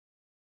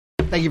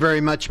Thank you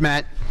very much,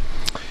 Matt.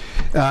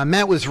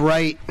 Matt was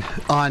right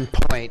on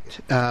point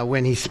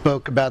when he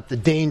spoke about the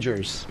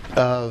dangers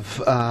of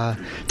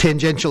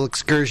tangential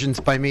excursions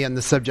by me on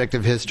the subject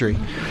of history.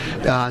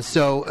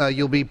 So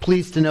you'll be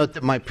pleased to note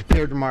that my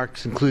prepared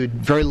remarks include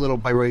very little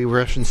by way of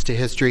reference to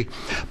history,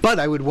 but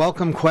I would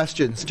welcome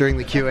questions during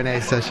the Q&A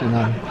session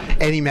on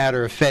any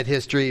matter of Fed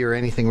history or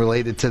anything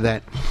related to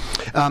that.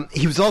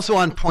 He was also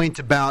on point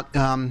about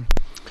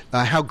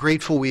how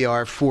grateful we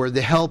are for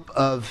the help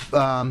of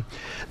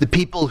the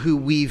people who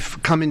we've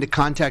come into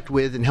contact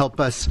with and help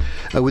us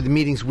with the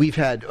meetings we've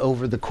had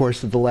over the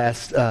course of the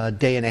last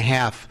day and a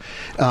half.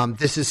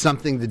 This is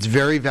something that's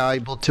very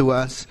valuable to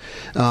us,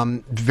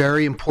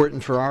 very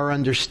important for our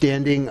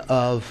understanding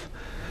of,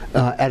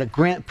 at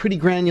a pretty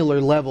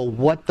granular level,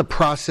 what the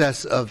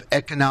process of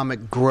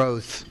economic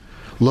growth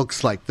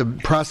looks like, the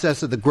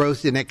process of the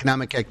growth in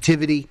economic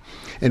activity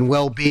and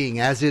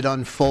well-being as it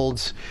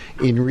unfolds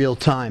in real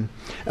time.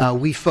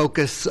 We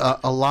focus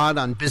a lot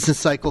on business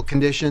cycle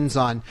conditions,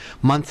 on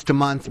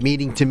month-to-month,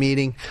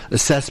 meeting-to-meeting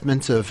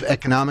assessments of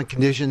economic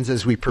conditions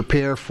as I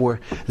prepare for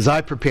the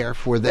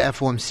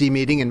FOMC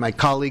meeting, and my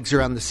colleagues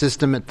around the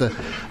system at the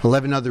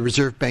 11 other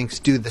reserve banks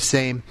do the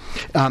same.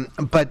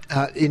 But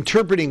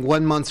interpreting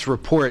 1 month's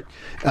report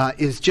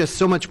is just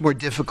so much more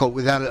difficult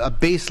without a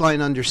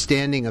baseline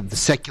understanding of the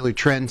secular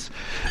trends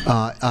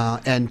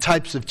and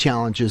types of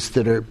challenges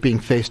that are being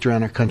faced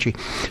around our country.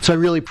 So I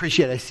really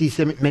appreciate it. I see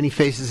so many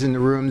faces in the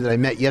room that I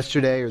met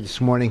yesterday or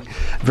this morning.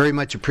 Very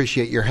much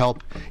appreciate your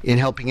help in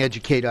helping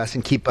educate us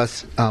and keep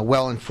us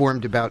well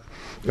informed about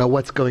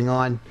what's going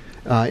on,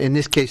 in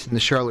this case in the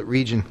Charlotte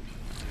region.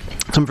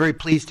 So I'm very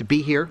pleased to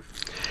be here.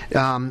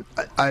 I'm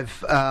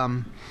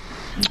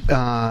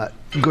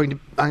going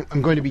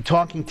to be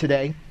talking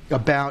today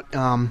about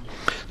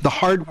the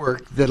hard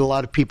work that a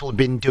lot of people have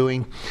been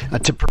doing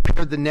to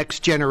prepare the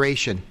next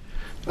generation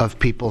of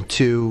people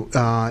to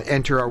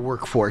enter our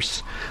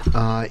workforce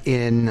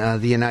in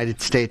the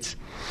United States.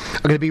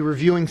 I'm going to be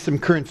reviewing some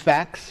current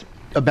facts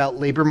about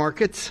labor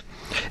markets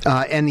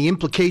and the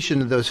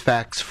implication of those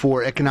facts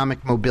for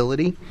economic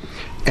mobility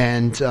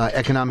and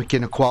economic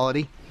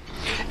inequality.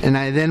 And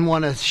I then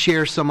want to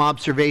share some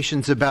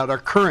observations about our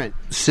current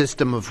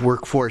system of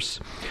workforce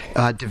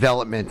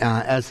development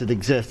as it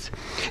exists.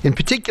 In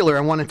particular, I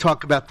want to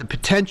talk about the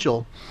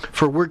potential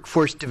for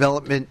workforce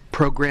development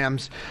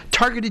programs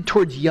targeted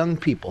towards young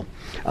people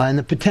and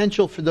the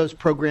potential for those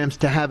programs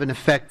to have an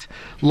effect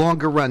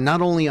longer run,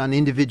 not only on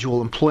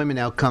individual employment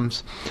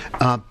outcomes,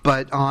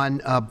 but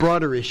on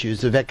broader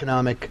issues of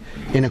economic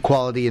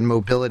inequality and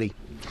mobility.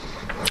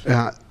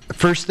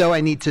 First, though,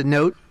 I need to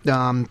note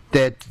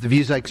that the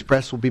views I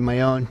express will be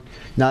my own,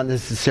 not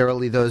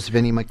necessarily those of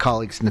any of my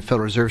colleagues in the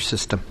Federal Reserve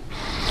System.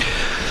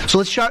 So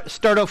let's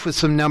start off with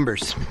some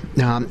numbers.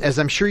 As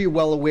I'm sure you're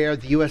well aware,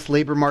 the U.S.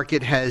 labor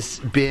market has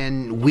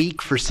been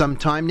weak for some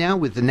time now,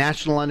 with the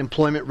national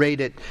unemployment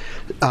rate at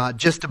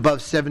just above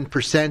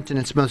 7% in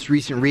its most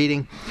recent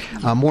reading,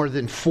 more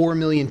than 4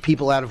 million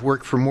people out of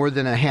work for more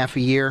than a half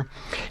a year.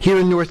 Here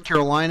in North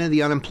Carolina,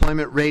 the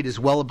unemployment rate is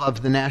well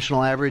above the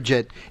national average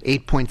at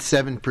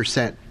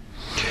 8.7%.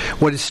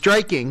 What is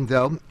striking,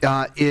 though,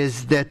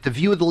 is that the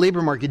view of the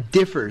labor market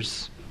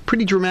differs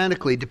pretty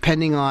dramatically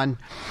depending on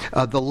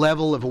the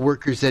level of a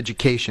worker's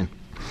education.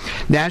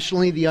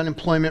 Nationally, the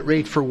unemployment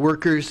rate for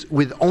workers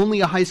with only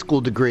a high school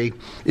degree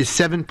is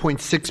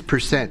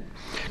 7.6%,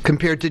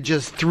 compared to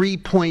just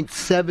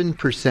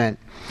 3.7%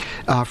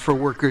 for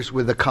workers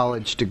with a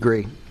college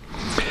degree.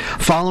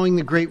 Following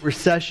the Great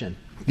Recession,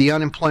 the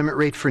unemployment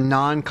rate for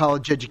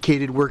non-college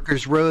educated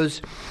workers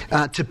rose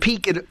to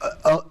peak at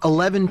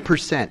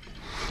 11%.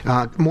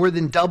 More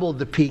than double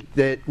the peak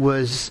that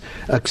was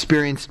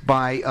experienced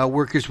by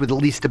workers with at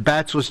least a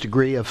bachelor's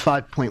degree of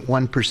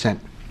 5.1%.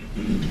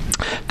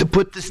 To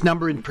put this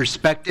number in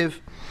perspective,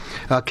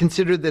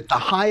 consider that the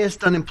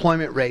highest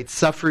unemployment rate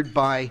suffered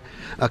by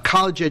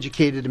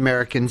college-educated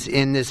Americans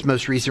in this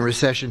most recent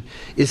recession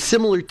is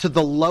similar to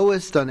the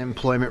lowest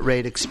unemployment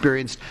rate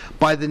experienced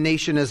by the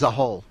nation as a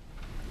whole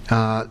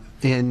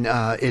in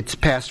its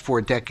past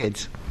 4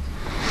 decades.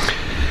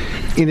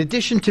 In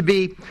addition to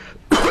being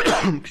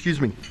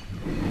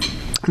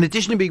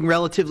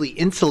relatively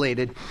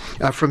insulated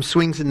from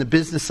swings in the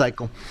business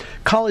cycle,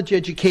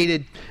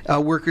 college-educated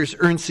workers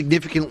earn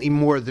significantly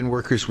more than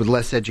workers with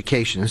less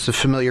education. It's a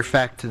familiar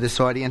fact to this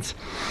audience.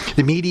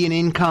 The median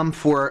income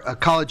for a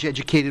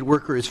college-educated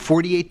worker is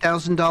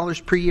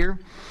 $48,000 per year,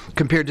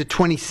 compared to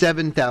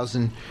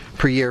 $27,000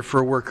 per year for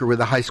a worker with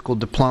a high school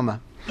diploma.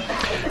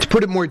 To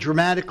put it more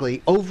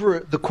dramatically, over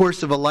the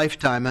course of a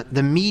lifetime,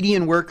 the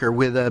median worker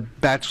with a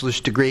bachelor's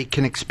degree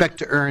can expect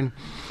to earn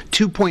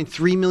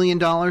 $2.3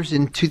 million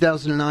in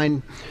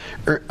 2009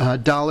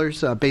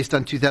 dollars based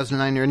on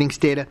 2009 earnings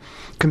data,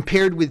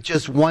 compared with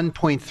just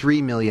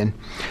 $1.3 million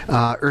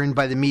earned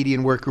by the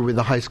median worker with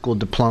a high school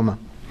diploma.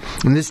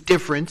 And this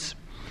difference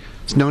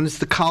is known as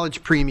the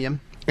college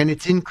premium, and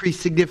it's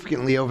increased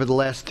significantly over the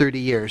last 30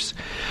 years.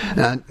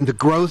 The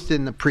growth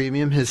in the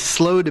premium has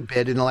slowed a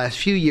bit in the last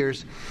few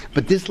years,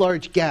 but this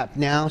large gap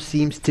now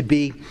seems to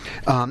be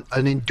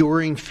an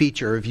enduring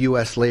feature of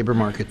U.S. labor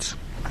markets.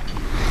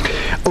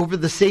 Over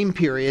the same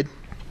period,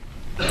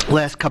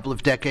 last couple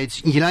of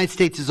decades, the United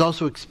States has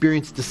also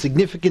experienced a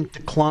significant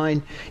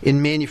decline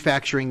in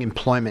manufacturing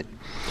employment.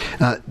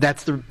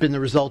 That's been the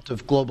result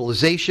of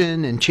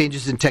globalization and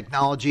changes in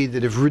technology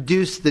that have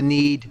reduced the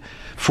need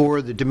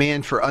for the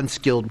demand for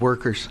unskilled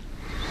workers.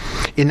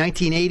 In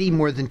 1980,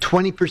 more than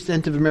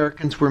 20% of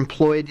Americans were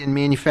employed in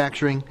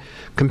manufacturing,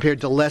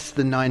 compared to less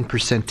than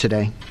 9%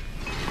 today.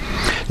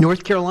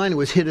 North Carolina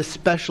was hit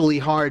especially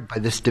hard by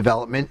this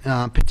development,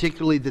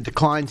 particularly the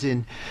declines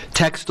in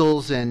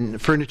textiles and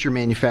furniture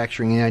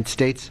manufacturing in the United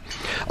States.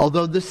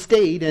 Although the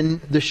state, and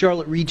the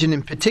Charlotte region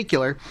in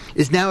particular,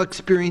 is now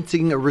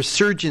experiencing a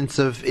resurgence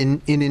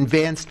in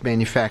advanced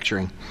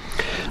manufacturing.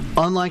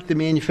 Unlike the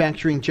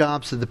manufacturing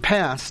jobs of the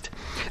past,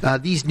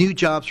 these new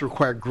jobs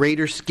require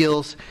greater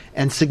skills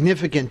and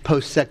significant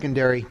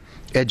post-secondary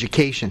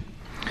education.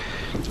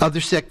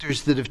 Other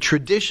sectors that have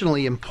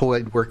traditionally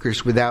employed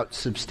workers without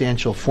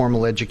substantial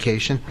formal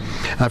education,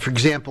 for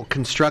example,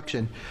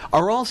 construction,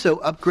 are also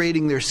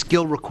upgrading their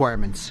skill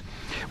requirements.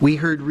 We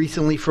heard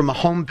recently from a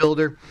home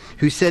builder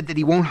who said that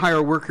he won't hire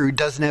a worker who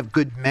doesn't have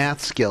good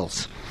math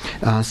skills.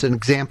 It's an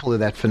example of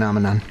that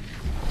phenomenon.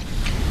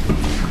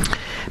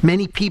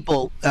 Many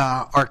people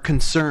are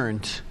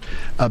concerned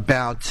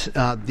about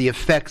the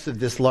effects of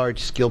this large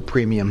skill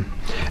premium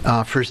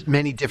for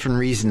many different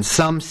reasons.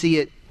 Some see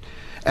it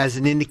as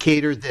an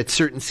indicator that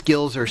certain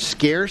skills are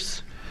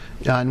scarce,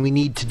 and we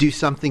need to do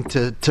something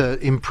to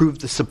improve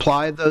the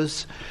supply of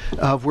those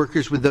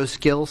workers with those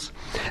skills.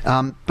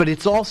 But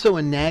it's also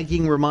a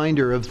nagging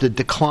reminder of the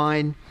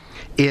decline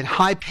in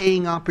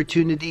high-paying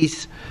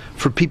opportunities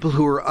for people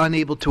who are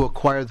unable to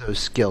acquire those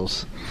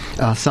skills,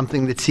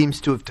 something that seems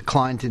to have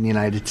declined in the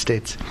United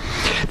States.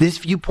 This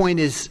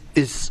viewpoint is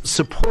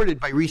supported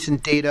by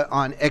recent data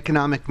on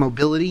economic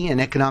mobility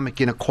and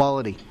economic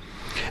inequality.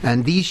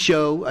 And these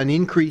show an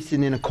increase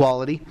in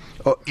inequality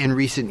in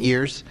recent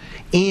years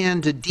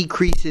and a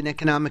decrease in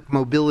economic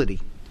mobility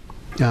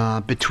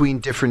between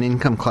different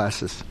income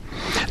classes.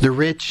 The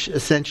rich,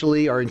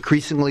 essentially, are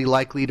increasingly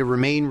likely to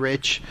remain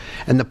rich,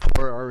 and the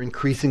poor are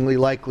increasingly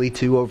likely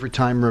to, over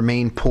time,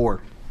 remain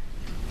poor.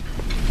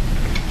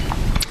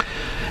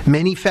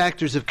 Many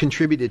factors have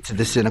contributed to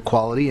this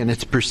inequality and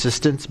its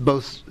persistence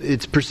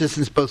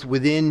both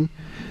within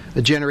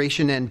a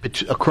generation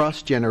and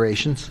across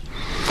generations.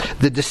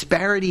 The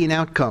disparity in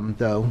outcome,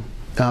 though,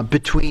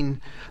 between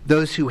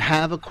those who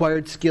have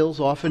acquired skills,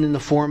 often in the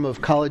form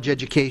of college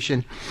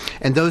education,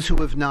 and those who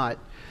have not,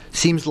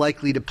 seems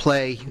likely to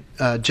play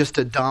just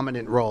a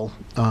dominant role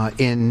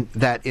in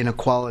that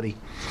inequality.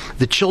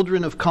 The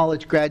children of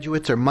college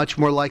graduates are much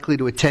more likely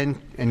to attend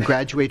and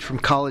graduate from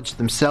college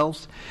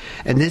themselves,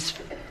 and this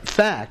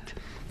fact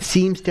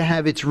seems to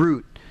have its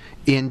root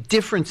in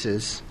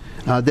differences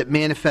that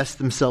manifest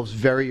themselves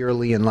very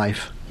early in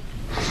life.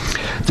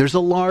 There's a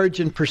large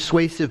and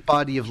persuasive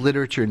body of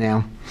literature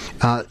now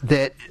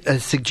that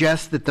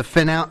suggests that the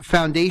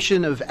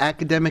foundation of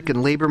academic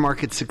and labor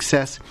market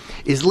success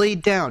is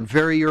laid down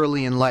very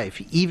early in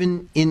life,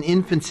 even in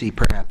infancy,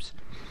 perhaps.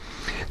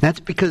 That's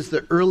because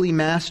the early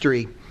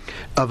mastery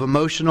of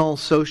emotional,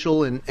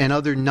 social, and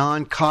other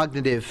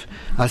non-cognitive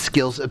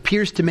skills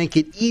appears to make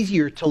it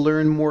easier to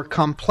learn more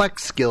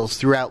complex skills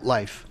throughout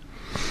life.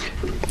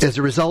 As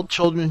a result,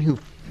 children who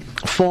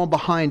fall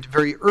behind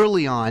very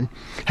early on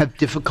have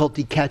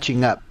difficulty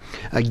catching up.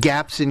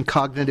 Gaps in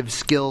cognitive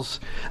skills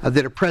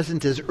that are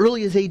present as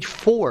early as age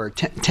 4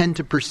 tend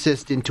to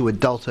persist into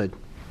adulthood.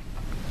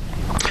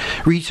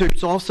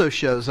 Research also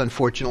shows,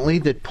 unfortunately,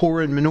 that poor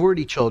and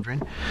minority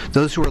children,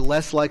 those who are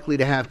less likely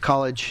to have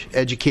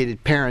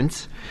college-educated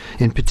parents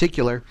in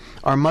particular,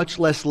 are much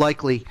less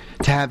likely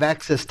to have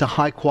access to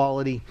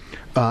high-quality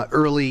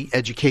early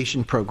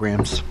education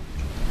programs.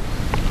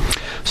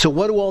 So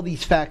what do all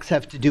these facts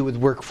have to do with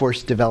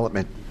workforce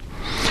development?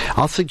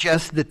 I'll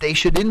suggest that they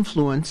should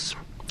influence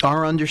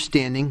our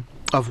understanding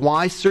of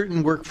why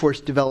certain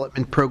workforce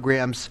development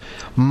programs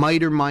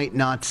might or might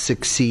not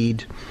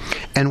succeed,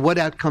 and what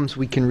outcomes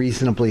we can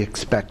reasonably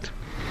expect.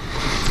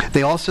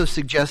 They also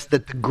suggest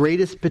that the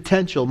greatest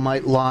potential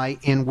might lie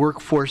in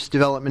workforce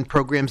development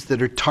programs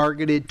that are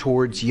targeted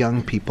towards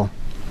young people.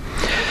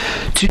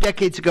 2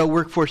 decades ago,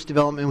 workforce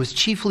development was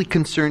chiefly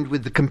concerned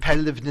with the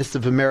competitiveness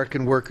of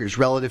American workers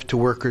relative to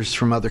workers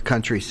from other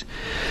countries.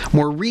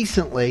 More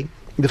recently,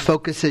 the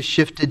focus has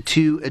shifted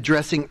to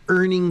addressing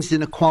earnings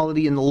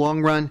inequality in the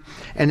long run,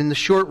 and in the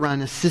short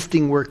run,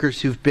 assisting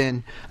workers who've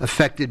been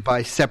affected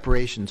by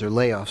separations or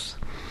layoffs.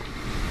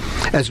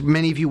 As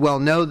many of you well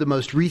know, the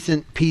most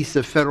recent piece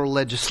of federal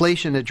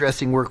legislation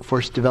addressing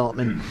workforce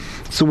development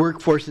is the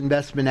Workforce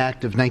Investment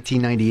Act of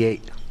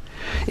 1998.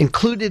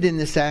 Included in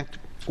this act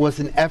was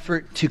an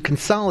effort to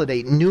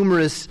consolidate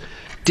numerous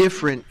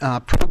different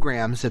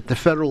programs at the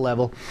federal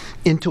level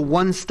into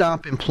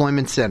one-stop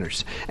employment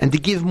centers, and to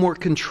give more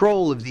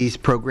control of these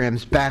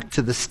programs back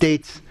to the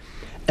states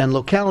and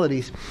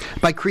localities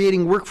by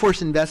creating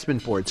workforce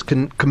investment boards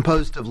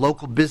composed of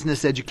local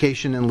business,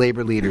 education, and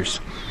labor leaders.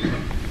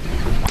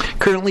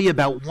 Currently,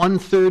 about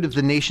 1/3 of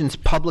the nation's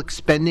public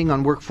spending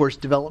on workforce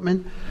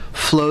development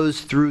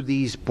flows through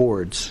these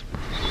boards.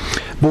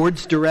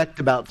 Boards direct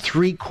about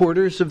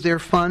 3/4 of their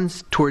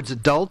funds towards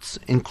adults,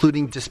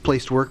 including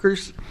displaced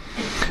workers,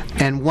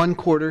 and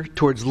 1/4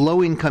 towards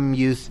low-income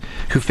youth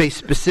who face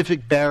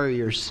specific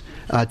barriers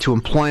to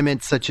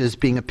employment, such as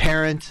being a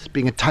parent,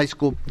 being a high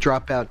school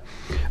dropout,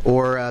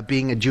 or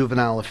being a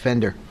juvenile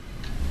offender.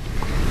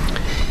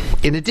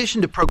 In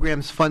addition to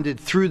programs funded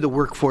through the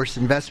Workforce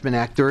Investment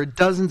Act, there are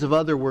dozens of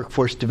other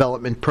workforce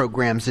development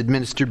programs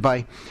administered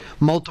by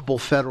multiple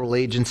federal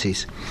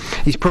agencies.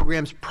 These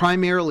programs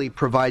primarily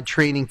provide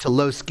training to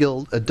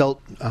low-skilled adult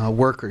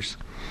workers.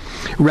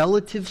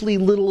 Relatively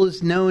little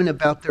is known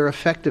about their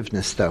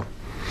effectiveness, though.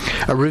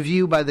 A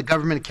review by the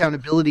Government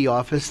Accountability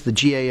Office, the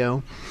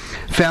GAO,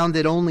 found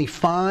that only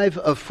 5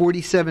 of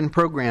 47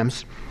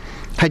 programs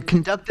had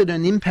conducted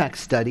an impact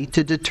study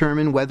to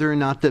determine whether or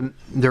not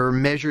there are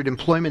measured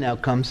employment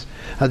outcomes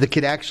that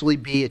could actually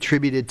be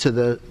attributed to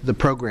the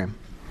program.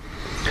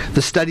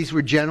 The studies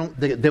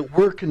that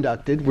were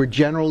conducted were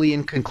generally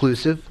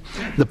inconclusive.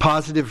 The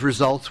positive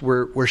results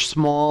were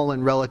small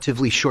and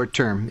relatively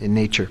short-term in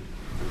nature.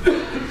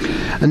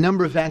 A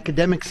number of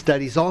academic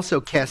studies also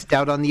cast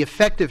doubt on the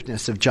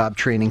effectiveness of job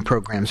training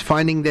programs,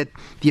 finding that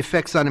the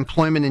effects on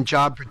employment and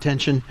job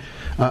retention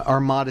are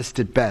modest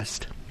at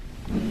best.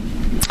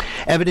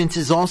 Evidence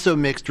is also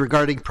mixed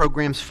regarding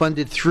programs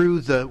funded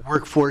through the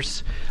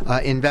Workforce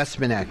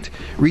Investment Act.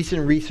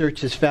 Recent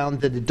research has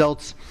found that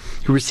adults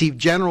who receive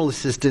general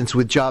assistance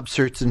with job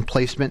search and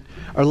placement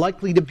are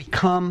likely to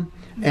become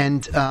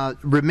and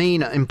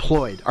remain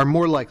employed, are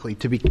more likely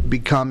to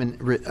become and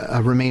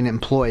remain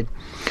employed.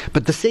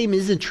 But the same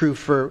isn't true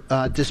for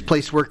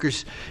displaced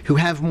workers who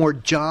have more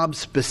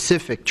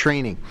job-specific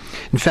training.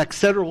 In fact,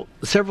 several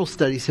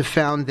studies have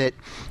found that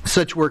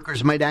such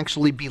workers might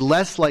actually be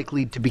less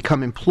likely to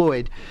become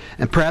employed,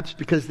 and perhaps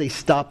because they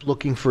stop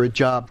looking for a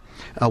job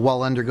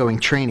while undergoing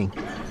training.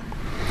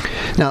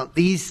 Now,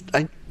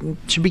 I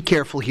should be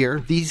careful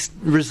here. These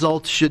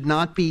results should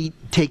not be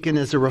taken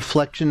as a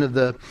reflection of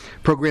the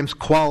program's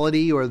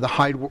quality or the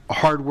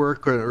hard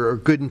work or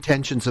good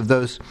intentions of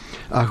those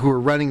who are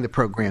running the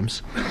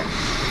programs.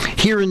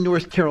 Here in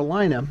North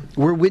Carolina,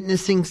 we're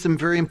witnessing some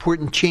very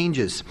important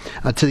changes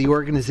to the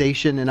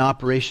organization and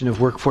operation of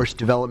workforce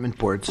development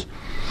boards.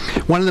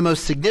 One of the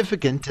most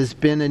significant has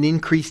been an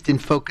increase in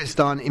focus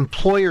on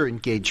employer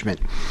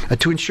engagement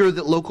to ensure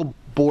that local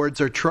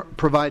boards are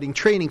providing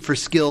training for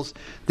skills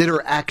that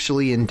are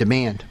actually in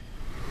demand.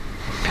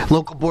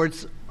 Local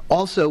boards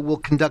also will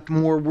conduct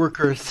more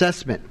worker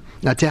assessment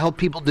to help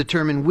people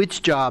determine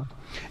which job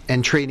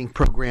and training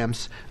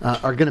programs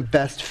are going to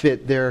best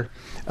fit their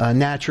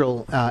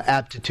natural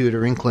aptitude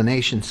or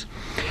inclinations.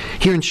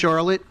 Here in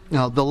Charlotte,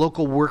 the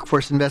local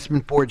Workforce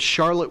Investment Board,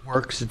 Charlotte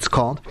Works it's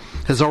called,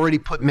 has already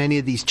put many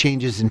of these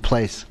changes in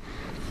place.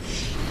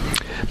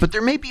 But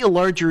there may be a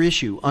larger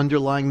issue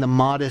underlying the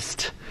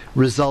modest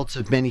results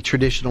of many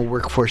traditional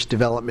workforce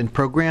development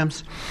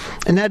programs,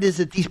 and that is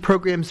that these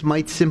programs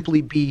might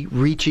simply be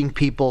reaching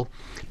people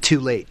too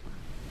late.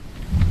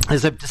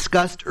 As I've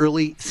discussed,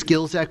 early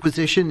skills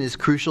acquisition is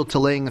crucial to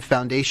laying a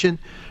foundation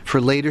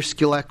for later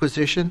skill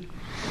acquisition.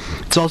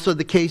 It's also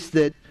the case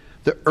that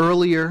the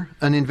earlier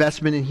an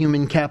investment in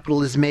human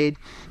capital is made,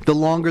 the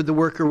longer the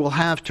worker will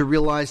have to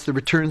realize the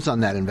returns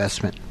on that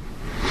investment.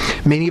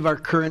 Many of our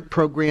current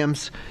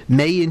programs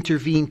may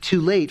intervene too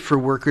late for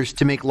workers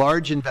to make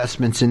large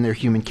investments in their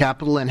human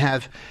capital and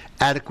have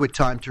adequate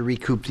time to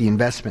recoup the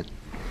investment.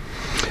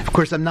 Of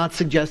course, I'm not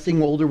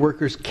suggesting older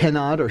workers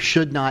cannot or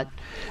should not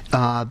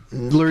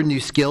learn new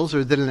skills,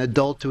 or that an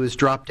adult who has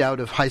dropped out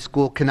of high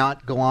school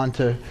cannot go on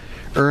to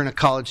earn a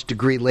college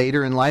degree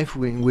later in life.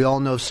 We all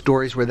know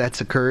stories where that's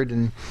occurred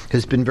and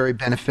has been very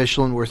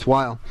beneficial and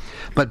worthwhile.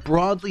 But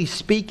broadly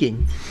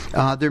speaking,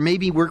 there may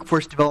be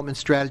workforce development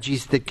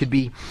strategies that could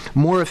be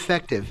more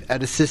effective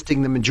at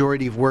assisting the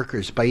majority of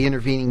workers by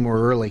intervening more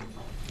early.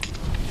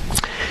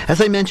 As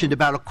I mentioned,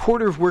 about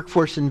 1/4 of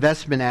Workforce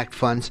Investment Act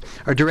funds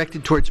are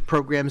directed towards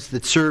programs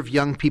that serve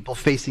young people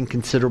facing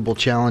considerable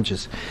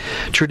challenges.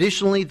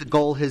 Traditionally, the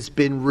goal has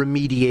been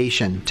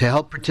remediation to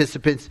help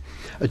participants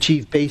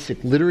achieve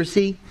basic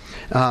literacy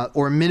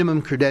or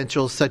minimum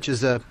credentials such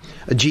as a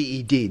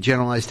GED,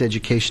 Generalized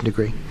Education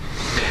Degree.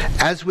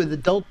 As with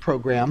adult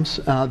programs,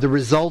 the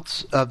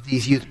results of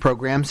these youth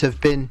programs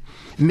have been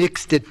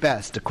mixed at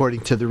best,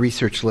 according to the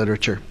research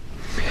literature.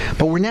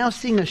 But we're now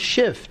seeing a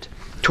shift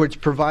towards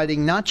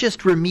providing not just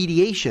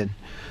remediation,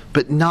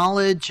 but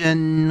knowledge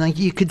and, like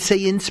you could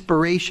say,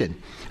 inspiration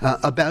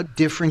about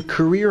different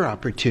career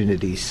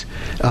opportunities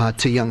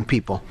to young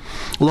people.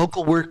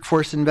 Local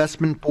workforce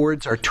investment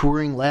boards are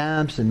touring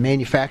labs and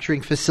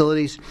manufacturing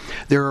facilities.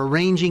 They're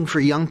arranging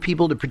for young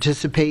people to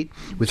participate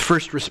with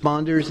first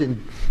responders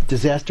in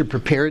disaster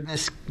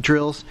preparedness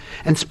drills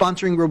and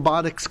sponsoring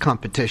robotics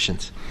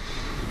competitions.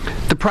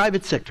 The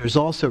private sector is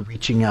also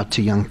reaching out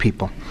to young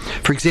people.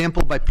 For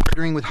example, by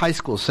partnering with high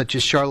schools such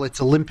as Charlotte's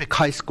Olympic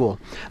High School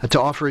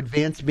to offer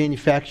advanced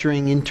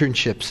manufacturing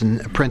internships and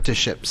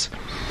apprenticeships.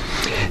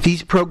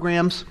 These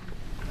programs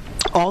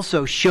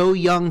also show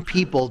young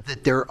people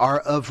that there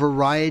are a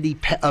variety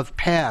of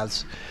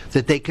paths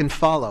that they can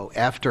follow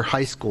after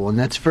high school, and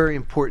that's very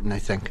important, I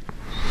think.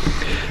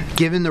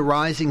 Given the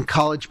rising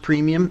college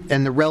premium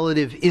and the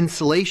relative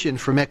insulation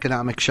from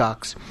economic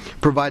shocks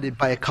provided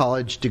by a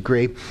college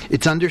degree,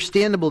 it's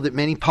understandable that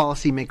many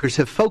policymakers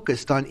have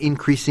focused on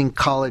increasing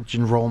college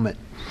enrollment.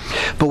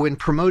 But when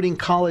promoting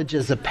college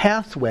as a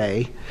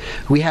pathway,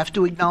 we have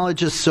to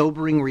acknowledge a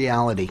sobering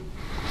reality.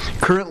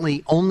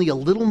 Currently, only a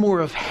little more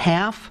of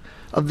half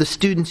of the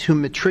students who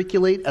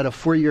matriculate at a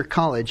four-year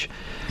college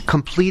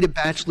complete a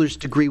bachelor's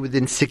degree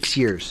within 6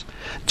 years.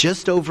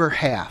 Just over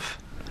half,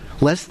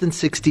 less than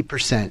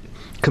 60%,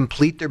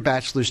 complete their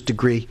bachelor's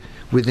degree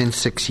within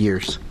 6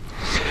 years.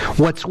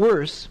 What's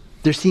worse,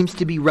 there seems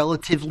to be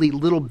relatively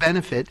little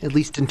benefit, at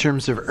least in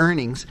terms of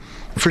earnings,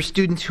 for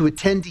students who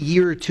attend a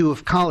year or two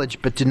of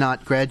college but do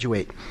not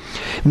graduate.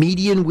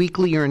 Median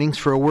weekly earnings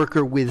for a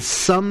worker with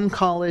some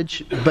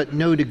college but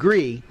no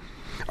degree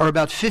are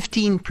about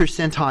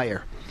 15%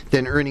 higher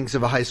than earnings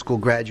of a high school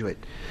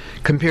graduate,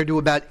 compared to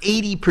about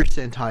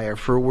 80% higher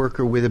for a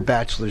worker with a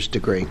bachelor's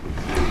degree.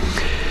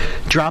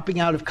 Dropping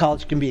out of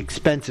college can be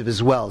expensive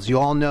as well. As you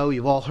all know,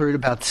 you've all heard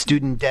about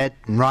student debt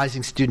and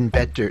rising student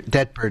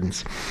debt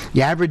burdens.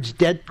 The average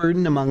debt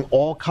burden among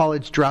all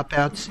college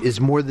dropouts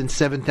is more than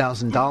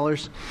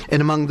 $7,000,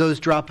 and among those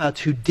dropouts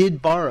who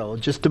did borrow,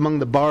 just among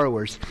the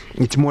borrowers,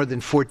 it's more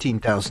than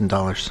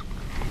 $14,000.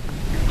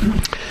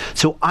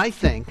 So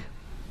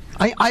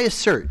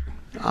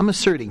I'm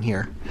asserting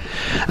here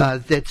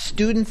that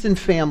students and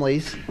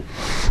families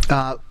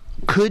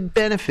could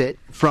benefit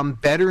from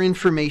better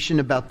information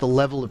about the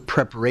level of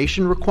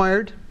preparation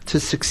required to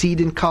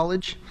succeed in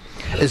college,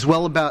 as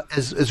well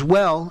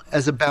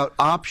as about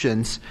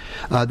options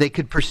they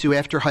could pursue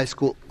after high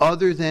school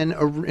other than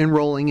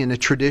enrolling in a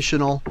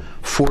traditional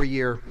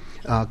four-year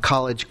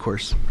college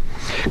course.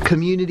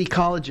 Community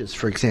colleges,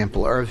 for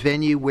example, are a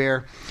venue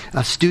where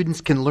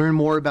students can learn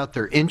more about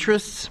their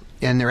interests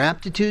and their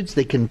aptitudes.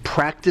 They can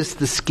practice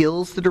the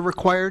skills that are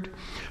required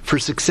for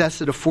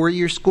success at a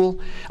four-year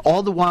school,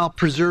 all the while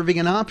preserving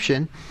an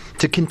option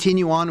to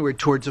continue onward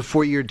towards a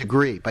four-year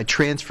degree by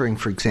transferring,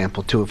 for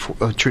example, to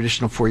a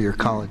traditional four-year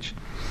college.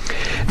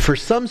 For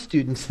some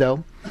students,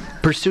 though,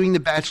 pursuing the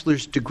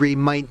bachelor's degree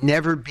might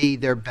never be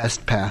their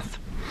best path.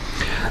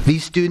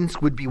 These students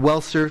would be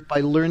well served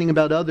by learning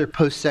about other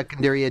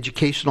post-secondary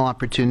educational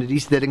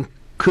opportunities that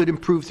could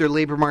improve their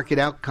labor market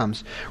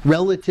outcomes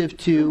relative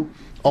to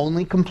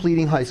only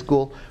completing high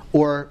school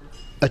or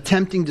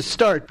attempting to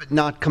start but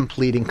not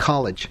completing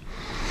college.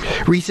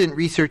 Recent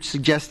research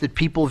suggests that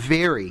people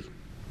vary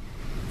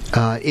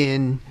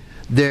in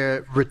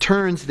their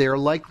returns they are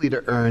likely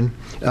to earn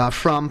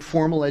from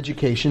formal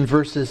education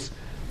versus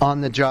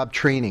on-the-job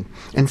training.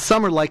 And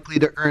some are likely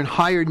to earn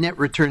higher net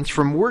returns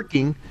from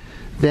working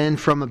than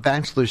from a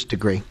bachelor's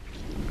degree.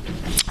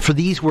 For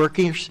these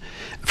workers,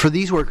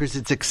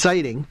 it's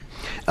exciting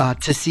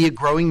to see a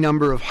growing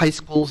number of high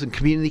schools and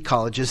community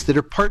colleges that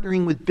are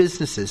partnering with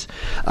businesses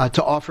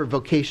to offer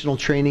vocational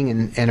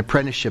training and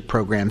apprenticeship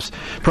programs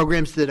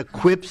that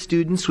equip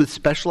students with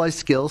specialized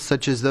skills,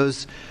 such as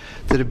those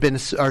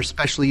that are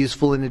especially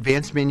useful in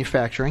advanced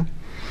manufacturing.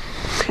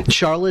 And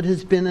Charlotte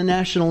has been a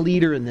national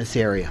leader in this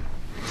area.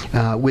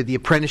 With the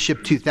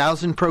Apprenticeship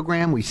 2000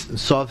 program, we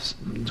saw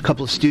a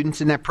couple of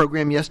students in that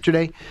program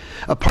yesterday,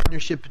 a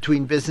partnership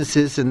between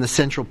businesses and the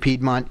Central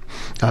Piedmont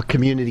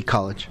Community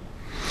College.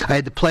 I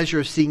had the pleasure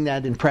of seeing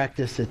that in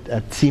practice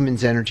at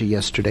Siemens Energy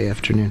yesterday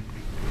afternoon.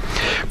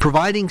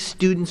 Providing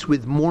students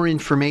with more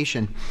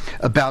information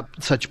about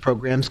such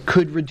programs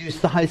could reduce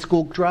the high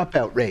school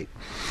dropout rate.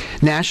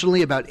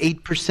 Nationally, about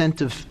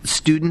 8% of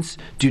students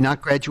do not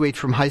graduate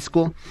from high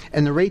school,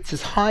 and the rate's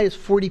as high as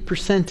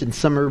 40% in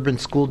some urban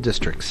school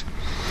districts.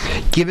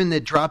 Given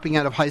that dropping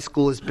out of high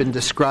school has been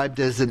described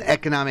as an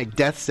economic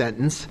death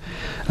sentence,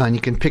 and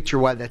you can picture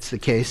why that's the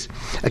case,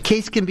 a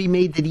case can be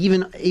made that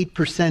even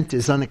 8%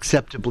 is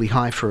unacceptably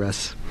high for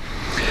us.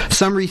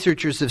 Some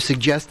researchers have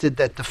suggested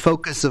that the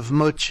focus of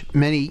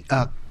many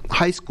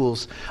high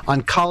schools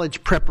on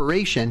college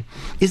preparation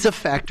is a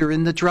factor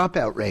in the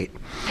dropout rate.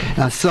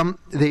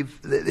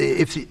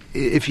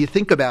 If you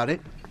think about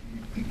it,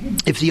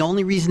 if the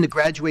only reason to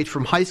graduate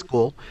from high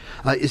school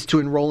is to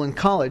enroll in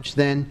college,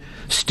 then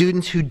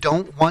students who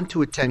don't want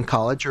to attend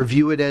college or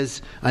view it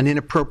as an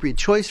inappropriate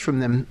choice for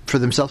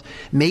themselves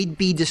may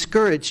be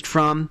discouraged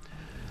from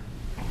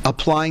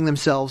applying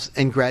themselves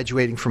and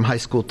graduating from high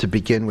school to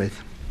begin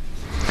with.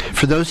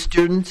 For those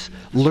students,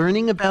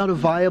 learning about a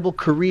viable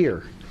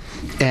career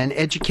and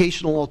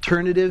educational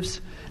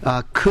alternatives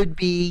could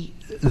be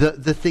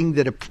the thing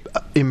that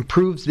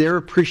improves their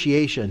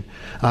appreciation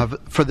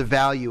for the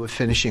value of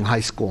finishing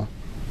high school.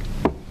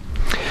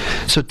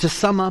 So to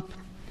sum up,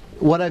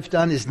 what I've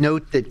done is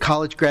note that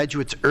college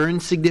graduates earn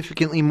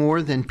significantly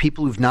more than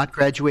people who've not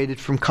graduated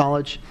from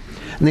college.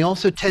 And they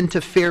also tend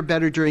to fare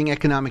better during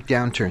economic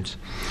downturns.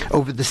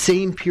 Over the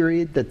same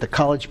period that the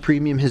college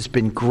premium has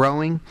been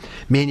growing,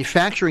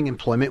 manufacturing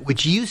employment,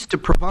 which used to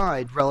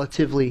provide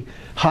relatively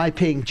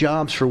high-paying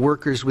jobs for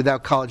workers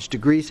without college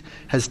degrees,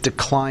 has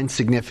declined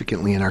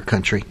significantly in our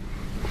country.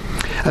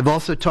 I've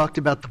also talked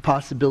about the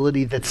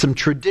possibility that some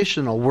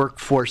traditional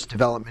workforce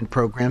development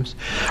programs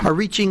are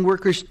reaching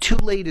workers too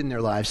late in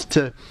their lives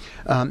to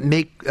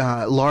make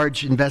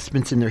large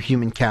investments in their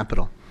human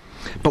capital.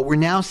 But we're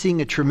now seeing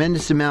a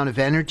tremendous amount of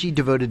energy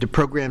devoted to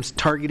programs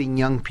targeting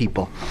young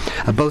people,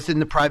 both in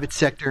the private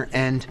sector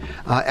and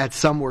at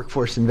some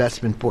workforce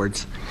investment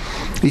boards.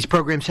 These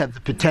programs have the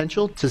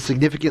potential to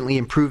significantly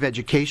improve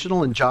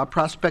educational and job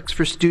prospects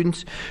for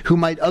students who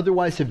might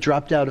otherwise have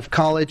dropped out of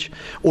college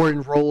or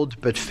enrolled in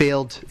but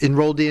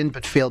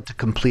failed to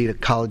complete a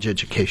college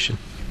education.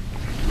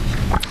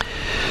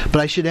 But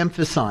I should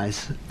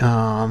emphasize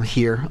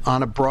here,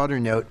 on a broader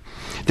note,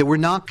 that we're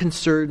not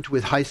concerned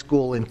with high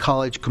school and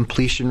college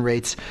completion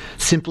rates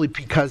simply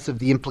because of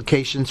the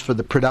implications for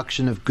the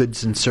production of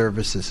goods and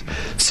services,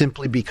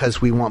 simply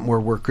because we want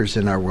more workers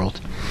in our world.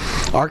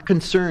 Our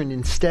concern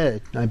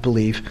instead, I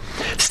believe,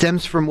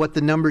 stems from what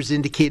the numbers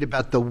indicate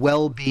about the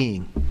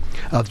well-being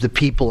of the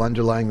people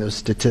underlying those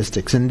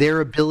statistics and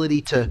their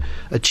ability to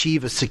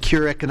achieve a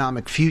secure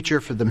economic future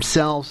for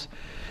themselves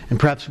and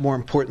perhaps more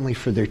importantly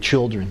for their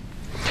children.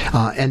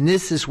 And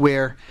this is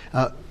where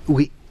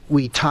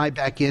we tie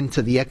back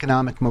into the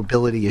economic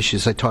mobility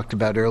issues I talked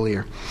about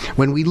earlier.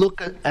 When we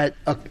look at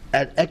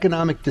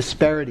economic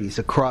disparities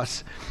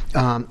across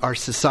our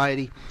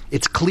society,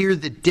 it's clear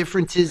that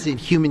differences in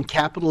human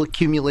capital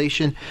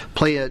accumulation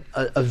play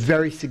a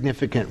very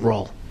significant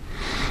role.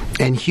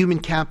 And human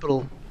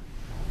capital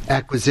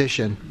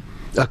acquisition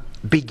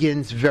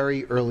begins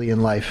very early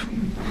in life.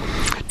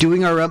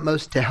 Doing our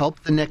utmost to help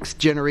the next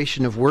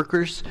generation of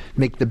workers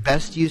make the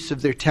best use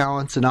of their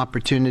talents and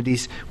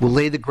opportunities will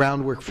lay the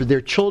groundwork for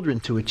their children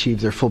to achieve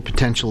their full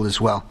potential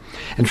as well,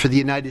 and for the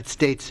United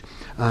States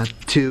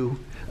to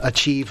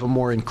achieve a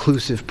more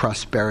inclusive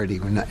prosperity,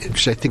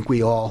 which I think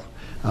we all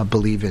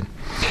believe in.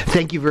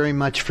 Thank you very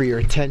much for your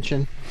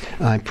attention.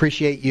 I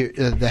appreciate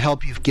the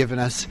help you've given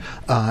us,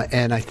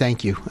 and I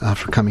thank you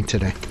for coming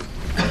today.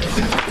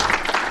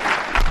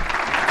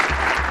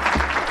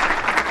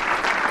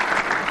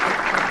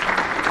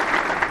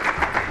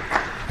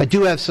 I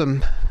do have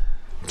some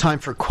time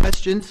for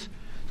questions.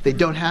 They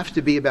don't have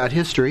to be about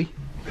history.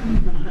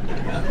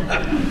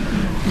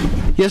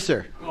 Yes,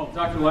 sir. Well,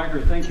 Dr.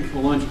 Lacker, thank you for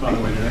lunch, by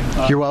the way,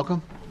 today. You're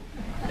welcome.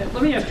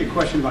 Let me ask you a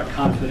question about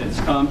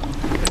confidence.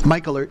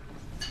 Mike alert.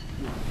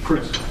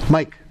 Chris.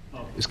 Mike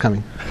is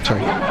coming. Sorry.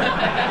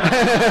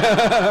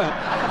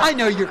 I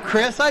know you're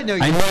Chris. I know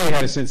you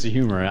had a sense of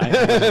humor. I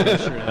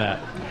wasn't sure of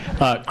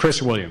that.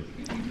 Chris William.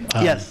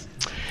 Yes.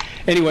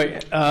 Anyway,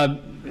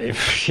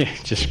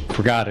 just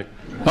forgot it.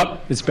 Oh,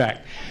 it's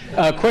back.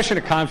 Question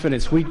of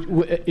confidence. We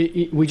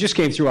just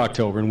came through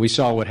October, and we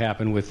saw what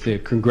happened with the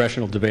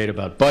congressional debate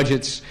about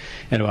budgets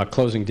and about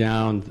closing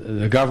down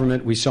the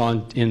government. We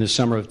saw in the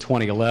summer of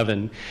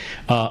 2011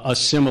 a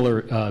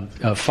similar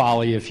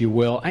folly, if you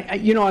will.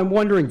 I'm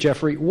wondering,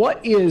 Jeffrey,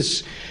 what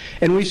is...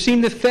 And we've seen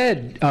the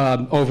Fed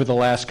over the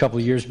last couple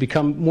of years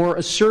become more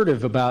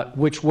assertive about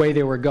which way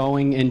they were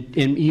going and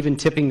even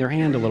tipping their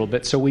hand a little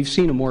bit. So we've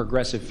seen a more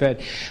aggressive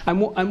Fed.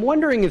 I'm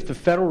wondering if the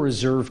Federal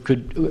Reserve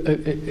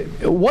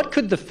what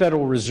could the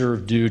Federal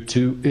Reserve do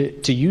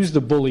to use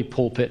the bully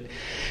pulpit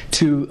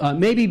to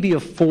maybe be a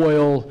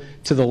foil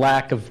to the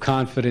lack of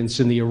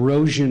confidence and the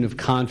erosion of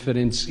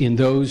confidence in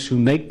those who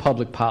make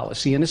public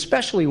policy, and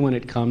especially when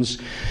it comes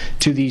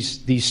to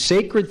these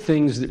sacred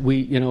things that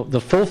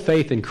the full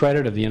faith and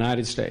credit of the United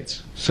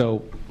States.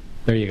 So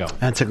there you go.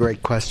 That's a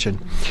great question.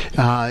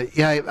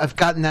 I've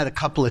gotten that a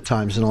couple of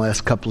times in the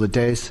last couple of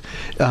days.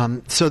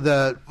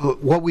 So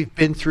what we've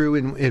been through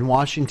in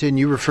Washington,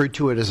 you referred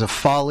to it as a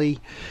folly.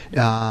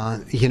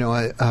 Not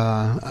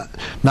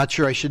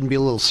sure I shouldn't be a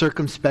little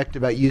circumspect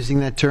about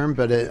using that term,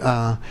 but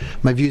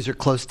my views are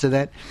close to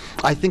that.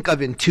 I think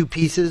of it in two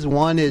pieces.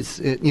 One is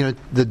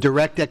the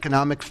direct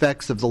economic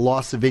effects of the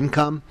loss of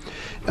income,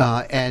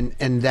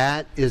 and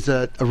that is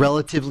a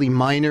relatively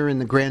minor in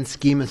the grand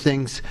scheme of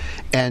things,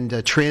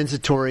 and transitory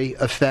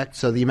effect,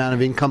 so the amount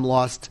of income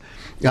lost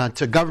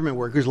to government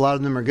workers, a lot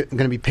of them are going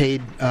to be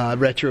paid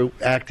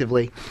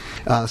retroactively.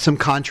 Some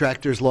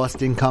contractors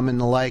lost income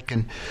and the like,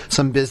 and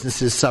some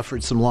businesses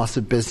suffered some loss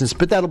of business,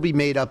 but that'll be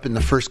made up in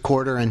the first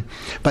quarter, and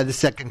by the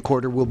second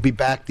quarter we'll be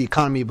back, the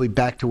economy will be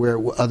back to where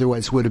it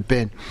otherwise would have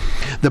been.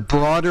 The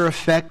broader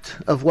effect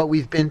of what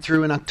we've been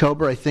through in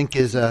October, I think,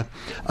 is yet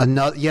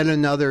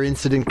another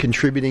incident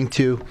contributing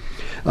to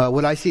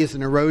what I see as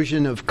an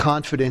erosion of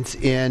confidence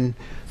in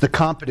the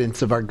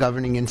competence of our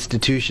governing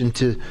institution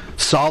to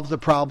solve the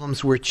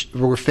problems which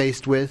we're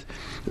faced with.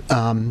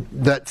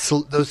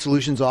 Those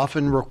solutions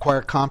often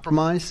require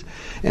compromise,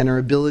 and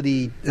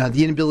the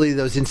inability of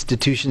those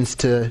institutions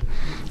to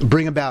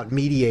bring about,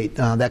 mediate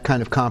that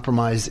kind of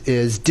compromise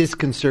is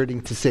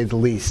disconcerting, to say the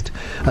least,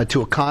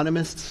 to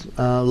economists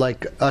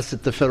like us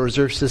at the Federal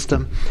Reserve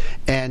System,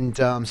 and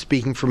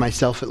speaking for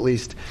myself at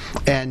least,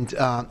 and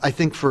I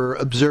think for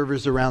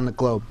observers around the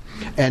globe.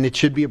 And it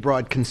should be a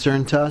broad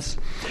concern to us.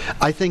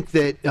 I think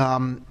that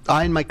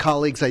I and my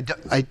colleagues, I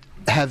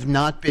have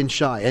not been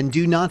shy and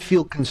do not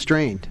feel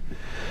constrained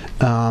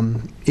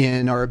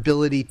in our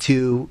ability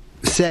to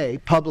say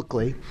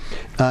publicly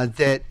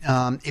that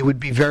it would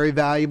be very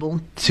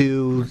valuable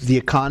to the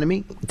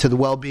economy, to the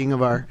well-being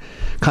of our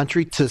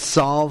country, to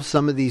solve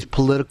some of these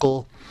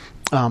political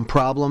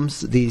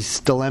problems,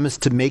 these dilemmas,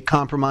 to make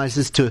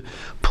compromises, to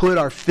put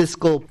our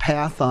fiscal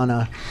path on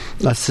a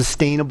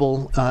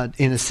sustainable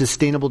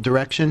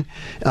direction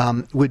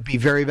would be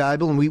very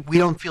valuable, and we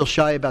don't feel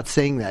shy about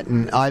saying that,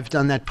 and I've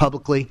done that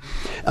publicly.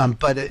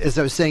 But as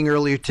I was saying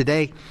earlier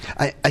today,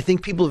 I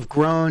think people have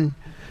grown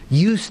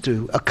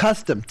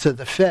accustomed to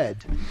the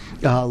Fed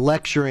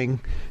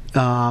lecturing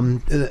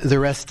the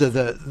rest of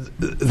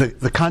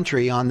the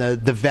country on the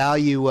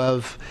value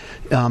of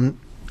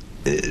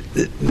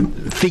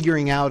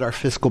figuring out our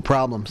fiscal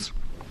problems.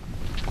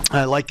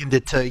 I likened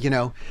it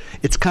to,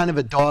 it's kind of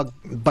a dog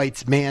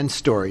bites man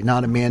story,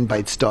 not a man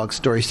bites dog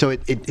story. So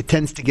it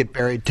tends to get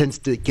buried, tends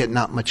to get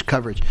not much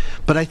coverage.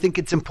 But I think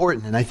it's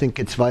important, and I think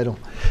it's vital.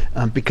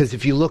 Because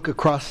if you look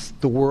across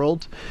the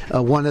world,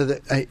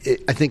 I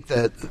think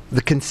the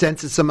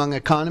consensus among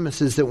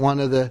economists is that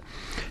one of the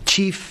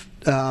chief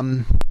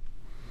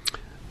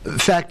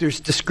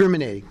factors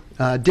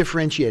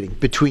differentiating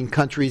between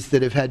countries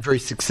that have had very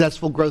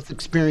successful growth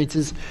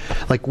experiences,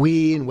 like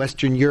we in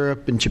Western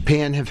Europe and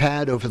Japan have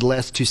had over the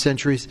last 2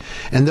 centuries,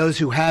 and those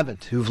who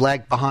haven't, who've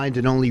lagged behind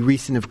and only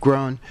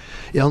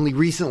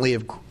recently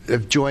have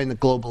joined the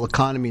global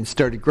economy and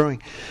started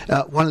growing.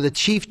 One of the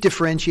chief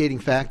differentiating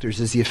factors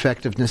is the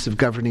effectiveness of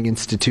governing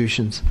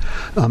institutions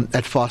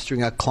at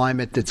fostering a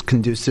climate that's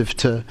conducive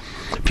to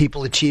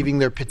people achieving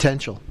their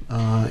potential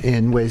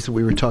in ways that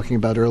we were talking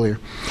about earlier.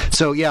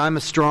 So, yeah, I'm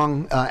a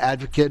strong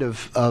advocate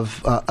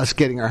of us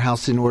getting our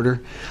house in order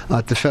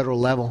at the federal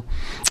level.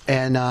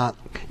 And, I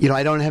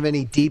don't have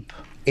any deep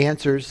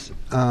answers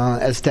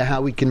as to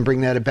how we can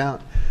bring that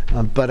about,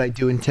 but I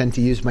do intend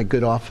to use my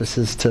good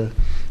offices to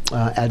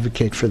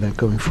advocate for that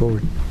going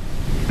forward.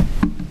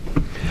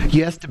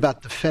 You asked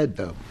about the Fed,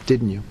 though,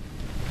 didn't you?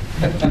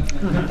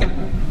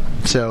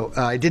 So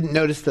I didn't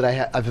notice that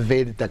I've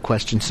evaded that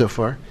question so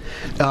far.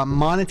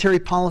 Monetary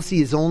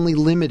policy is only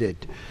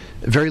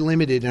very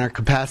limited in our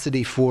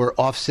capacity for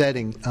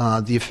offsetting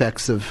the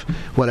effects of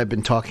what I've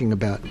been talking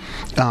about.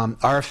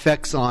 Our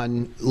effects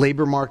on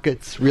labor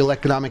markets, real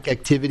economic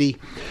activity,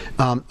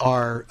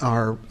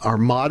 are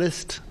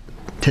modest,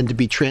 tend to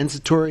be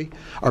transitory.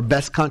 Our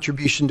best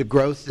contribution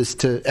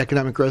to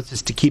economic growth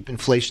is to keep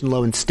inflation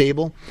low and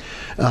stable.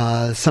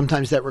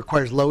 Sometimes that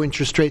requires low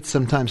interest rates,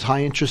 sometimes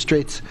high interest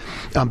rates,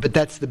 but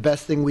that's the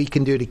best thing we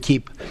can do to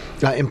keep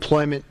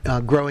employment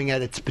growing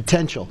at its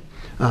potential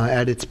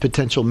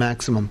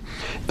maximum.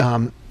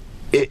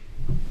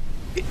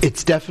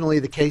 It's definitely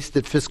the case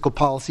that fiscal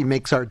policy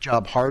makes our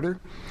job harder.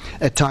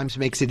 At times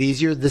makes it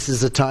easier. This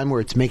is a time where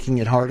it's making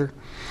it harder.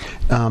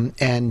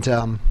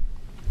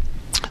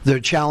 There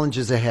are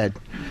challenges ahead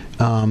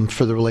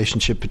for the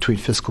relationship between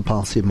fiscal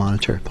policy and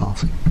monetary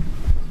policy.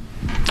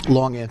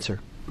 Long answer.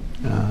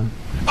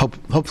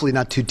 Hopefully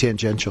not too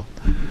tangential.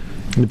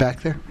 In the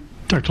back there?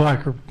 Dr.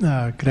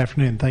 Lacker, good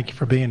afternoon. Thank you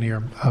for being here.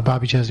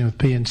 Bobby Chesney with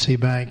PNC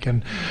Bank.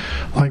 And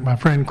like my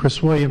friend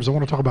Chris Williams, I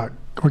want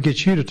to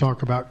get you to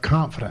talk about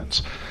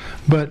confidence.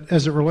 But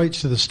as it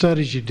relates to the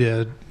studies you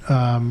did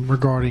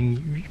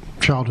regarding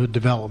childhood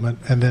development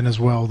and then as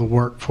well the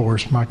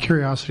workforce, my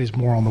curiosity is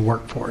more on the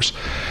workforce,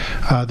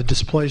 the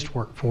displaced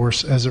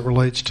workforce as it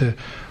relates to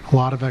a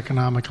lot of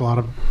economic, a lot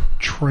of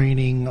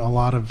training, a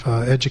lot of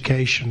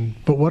education.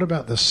 But what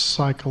about the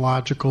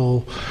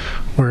psychological,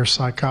 where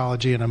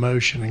psychology and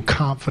emotion and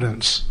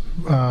confidence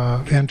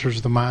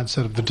enters the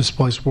mindset of the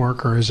displaced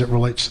worker as it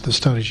relates to the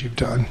studies you've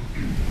done?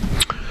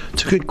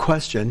 It's a good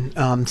question.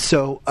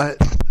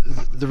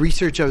 The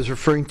research I was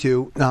referring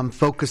to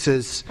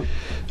focuses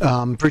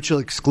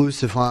virtually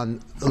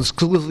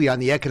exclusively on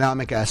the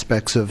economic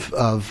aspects of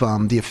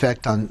the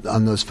effect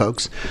on those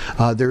folks,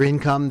 their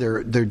income,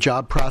 their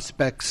job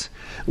prospects,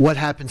 what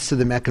happens to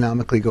them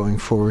economically going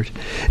forward.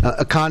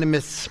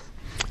 Economists,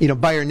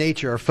 by our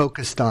nature, are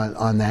focused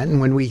on that.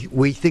 And when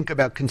we think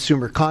about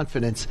consumer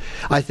confidence,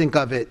 I think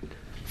of it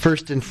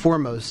first and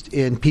foremost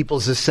in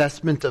people's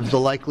assessment of the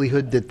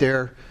likelihood that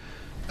they're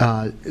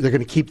going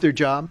to keep their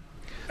job,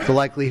 the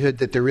likelihood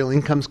that their real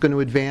income is going to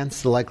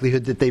advance, the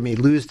likelihood that they may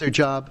lose their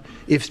job.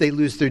 If they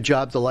lose their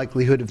job, the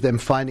likelihood of them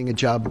finding a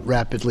job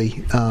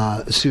rapidly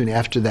soon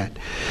after that.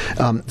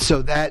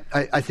 So that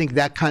I think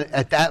that kind of,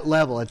 at that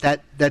level, at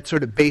that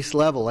sort of base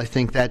level, I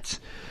think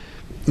that's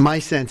my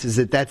sense is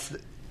that's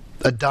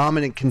a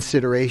dominant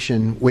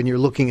consideration when you're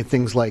looking at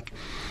things like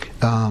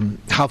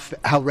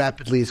how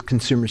rapidly is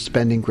consumer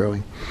spending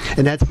growing.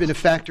 And that's been a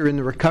factor in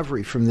the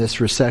recovery from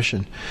this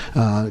recession.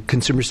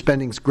 Consumer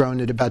spending's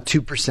grown at about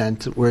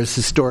 2%, whereas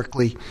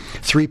historically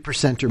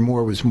 3% or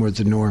more was more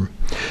the norm.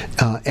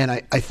 And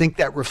I think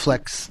that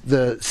reflects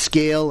the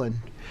scale and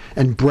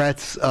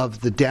breadth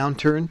of the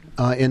downturn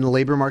in the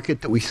labor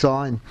market that we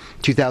saw in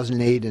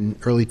 2008 and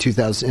early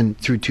 2000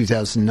 through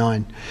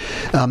 2009.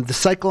 The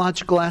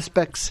psychological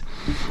aspects,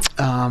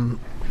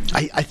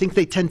 I think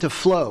they tend to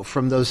flow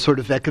from those sort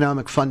of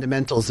economic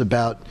fundamentals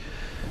about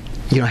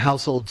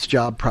households'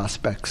 job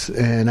prospects,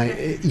 and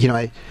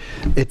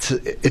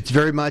it's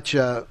very much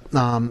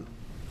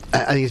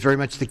I think it's very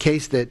much the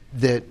case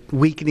that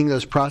weakening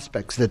those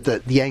prospects, that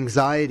the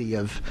anxiety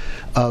of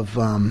a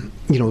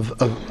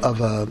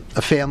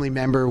family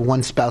member,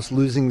 one spouse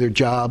losing their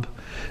job,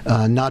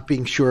 not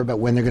being sure about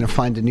when they're going to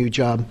find a new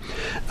job,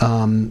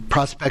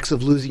 prospects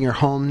of losing your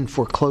home,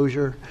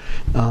 foreclosure,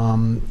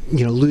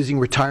 losing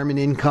retirement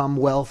income,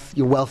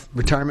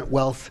 retirement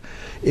wealth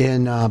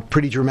in a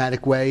pretty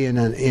dramatic way in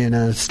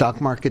a stock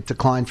market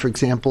decline, for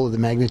example, of the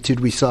magnitude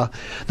we saw.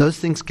 Those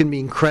things can be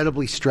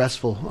incredibly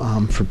stressful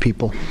for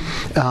people.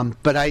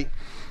 But I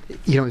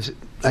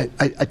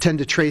tend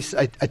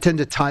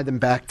to tie them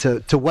back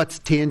to what's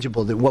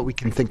tangible, than what we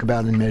can think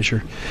about and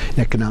measure in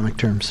economic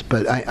terms.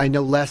 But I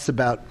know less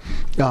about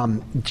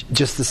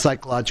just the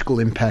psychological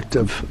impact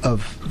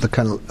of the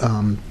kind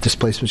of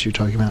displacements you're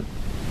talking about.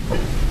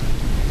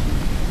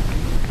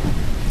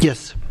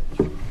 Yes,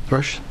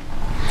 Rush.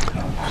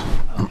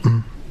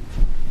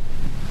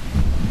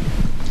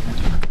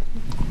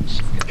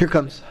 Here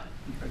comes.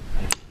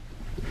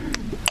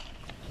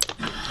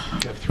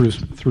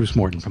 Through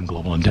Morton from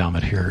Global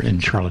Endowment here in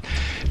Charlotte.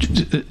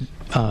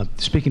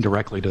 Speaking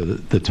directly to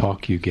the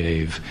talk you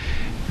gave,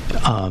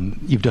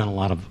 you've done a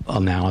lot of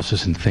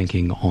analysis and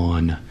thinking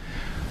on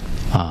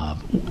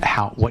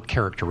what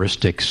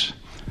characteristics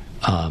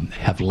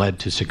have led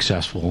to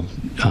successful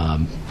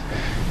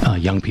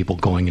young people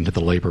going into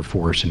the labor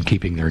force and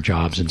keeping their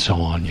jobs and so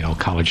on.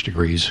 College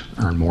degrees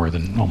earn more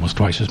than almost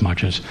twice as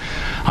much as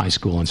high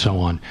school and so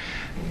on.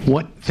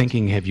 What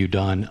thinking have you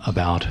done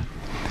about,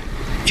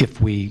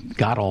 if we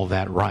got all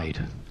that right,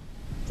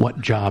 what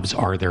jobs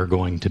are there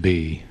going to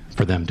be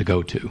for them to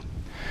go to?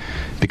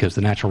 Because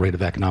the natural rate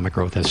of economic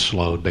growth has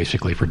slowed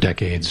basically for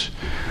decades.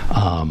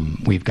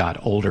 We've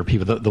got older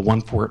people. The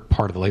one part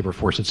of the labor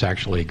force that's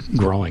actually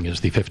growing is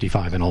the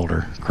 55 and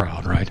older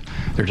crowd, right?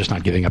 They're just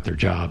not giving up their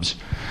jobs.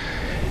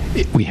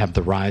 We have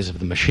the rise of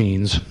the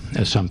machines,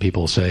 as some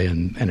people say,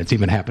 and it's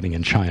even happening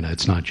in China.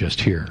 It's not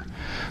just here.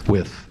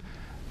 With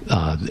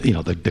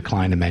the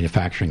decline in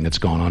manufacturing that's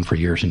gone on for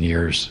years and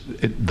years.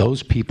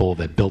 Those people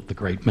that built the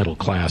great middle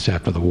class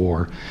after the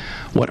war,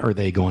 what are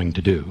they going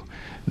to do?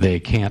 They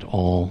can't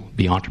all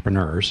be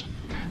entrepreneurs.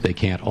 They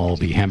can't all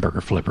be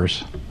hamburger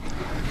flippers.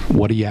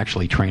 What are you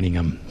actually training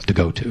them to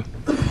go to?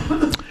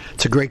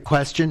 It's a great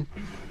question.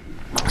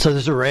 So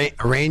there's a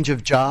range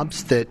of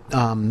jobs that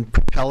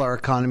propel our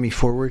economy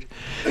forward.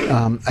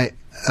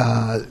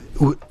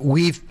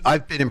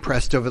 I've been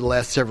impressed over the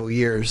last several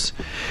years,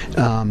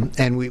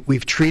 and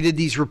we've treated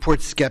these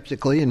reports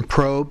skeptically and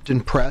probed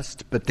and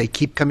pressed, but they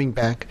keep coming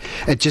back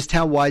at just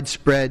how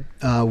widespread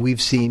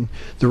we've seen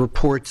the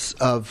reports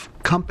of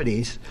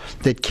companies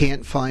that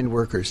can't find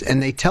workers,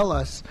 and they tell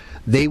us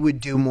they would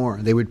do more,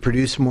 they would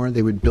produce more,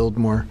 they would build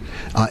more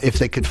if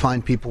they could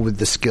find people with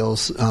the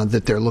skills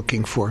that they're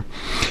looking for.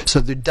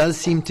 So there does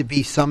seem to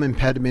be some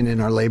impediment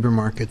in our labor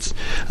markets.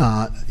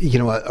 A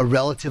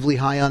relatively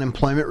high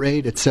unemployment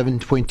rate at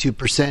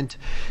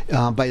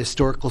 7.2% by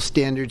historical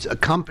standards,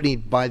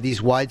 accompanied by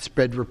these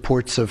widespread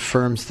reports of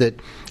firms that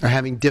are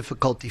having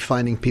difficulty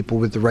finding people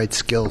with the right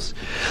skills.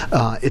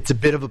 It's a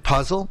bit of a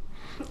puzzle.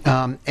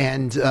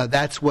 And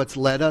that's what's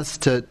led us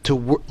to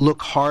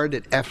look hard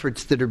at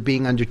efforts that are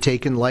being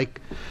undertaken,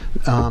 like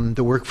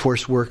the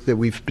workforce work that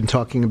we've been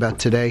talking about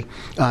today,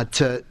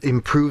 to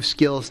improve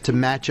skills, to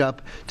match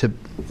up, to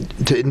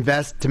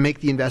invest, to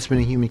make the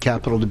investment in human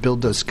capital to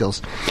build those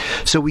skills.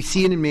 So we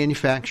see it in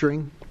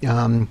manufacturing.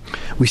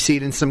 We see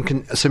it in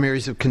some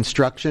areas of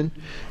construction.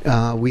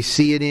 We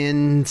see it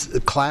in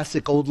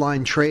classic old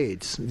line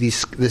trades.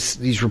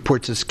 These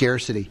reports of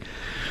scarcity.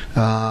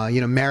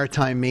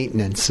 Maritime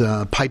maintenance,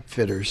 pipe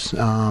fitters,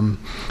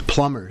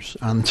 plumbers.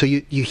 So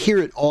you hear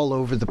it all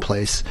over the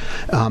place.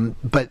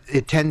 But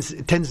it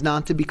tends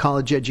not to be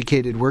college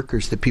educated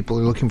workers that people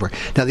are looking for.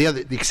 Now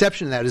the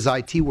exception to that is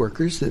IT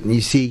workers. That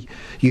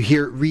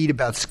read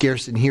about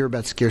scarcity and hear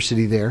about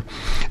scarcity there.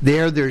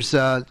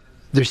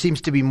 There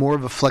seems to be more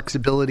of a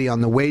flexibility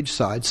on the wage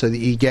side, so that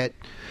you get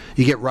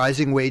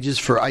rising wages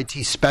for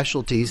IT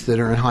specialties that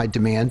are in high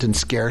demand and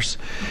scarce,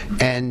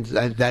 and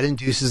that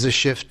induces a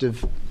shift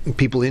of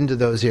people into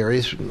those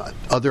areas.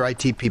 Other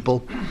IT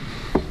people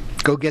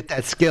go get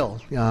that skill,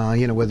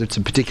 whether it's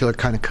a particular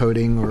kind of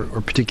coding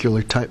or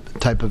particular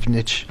type of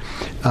niche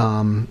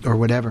or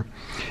whatever.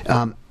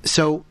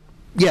 So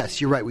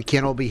yes, you're right. We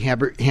can't all be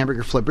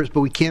hamburger flippers,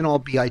 but we can all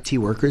be IT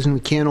workers, and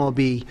we can't all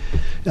be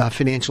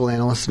financial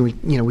analysts, and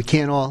we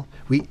can't all.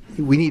 We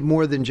need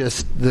more than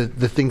just the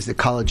things that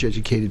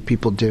college-educated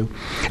people do,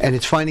 and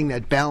it's finding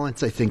that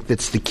balance. I think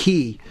that's the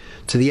key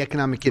to the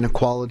economic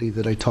inequality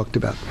that I talked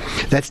about.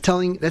 That's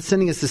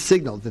sending us a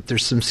signal that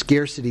there's some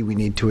scarcity we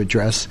need to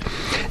address,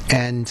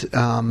 and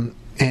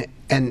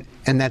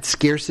that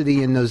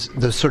scarcity in those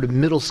sort of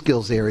middle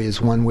skills areas,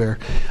 one where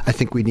I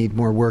think we need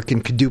more work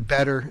and could do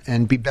better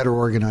and be better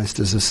organized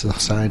as a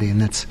society,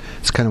 and that's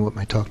kind of what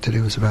my talk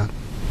today was about.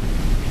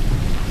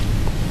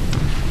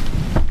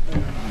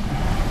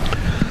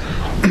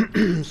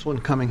 This one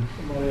coming.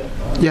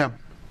 Yeah.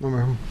 One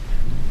more.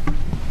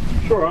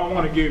 Sure, I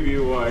want to give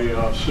you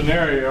a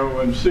scenario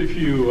and see if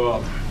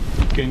you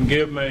can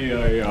give me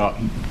a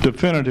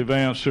definitive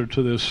answer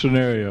to this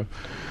scenario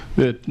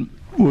that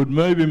would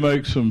maybe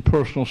make some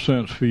personal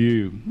sense for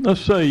you.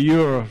 Let's say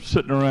you're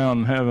sitting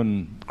around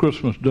having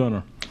Christmas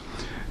dinner.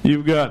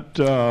 You've got,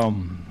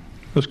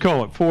 let's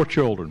call it 4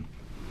 children.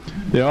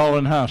 They're all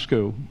in high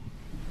school.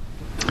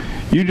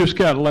 You just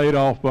got laid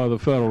off by the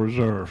Federal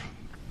Reserve.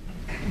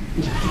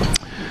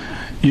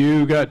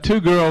 You got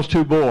 2 girls,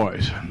 2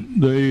 boys.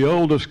 The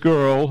oldest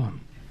girl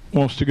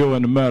wants to go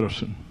into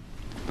medicine.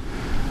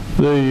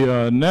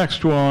 The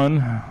next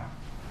one,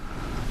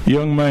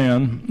 young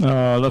man,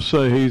 let's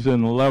say he's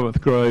in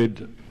 11th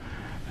grade.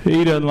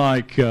 He doesn't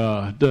like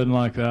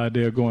the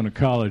idea of going to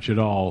college at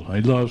all.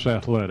 He loves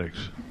athletics.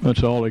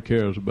 That's all he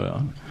cares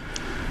about.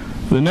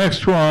 The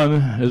next one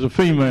is a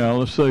female.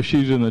 Let's say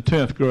she's in the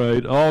 10th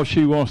grade. All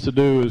she wants to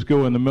do is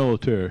go in the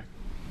military.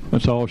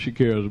 That's all she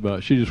cares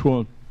about. She's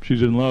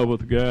in love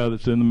with the guy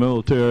that's in the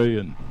military,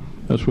 and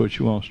that's what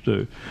she wants to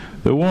do.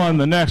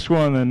 The next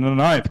one in the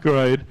 9th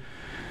grade,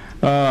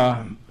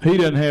 he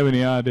doesn't have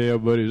any idea,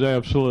 but he's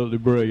absolutely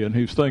brilliant.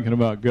 He's thinking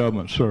about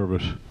government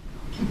service.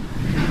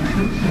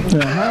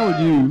 Now,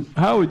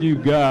 how would you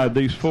guide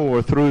these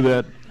 4 through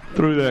that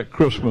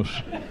Christmas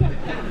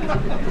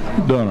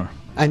dinner?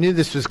 I knew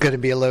this was going to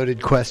be a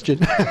loaded question.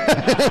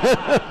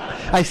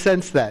 I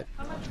sensed that.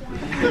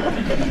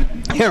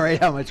 Yeah, right.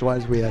 How much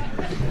wise we had.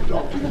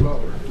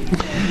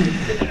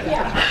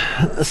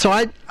 So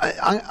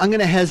I'm going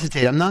to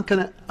hesitate. I'm not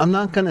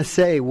going to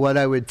say what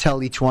I would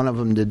tell each one of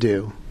them to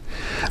do.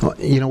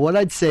 What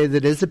I'd say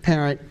that as a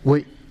parent,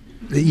 what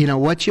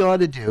you ought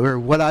to do, or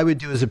what I would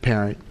do as a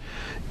parent,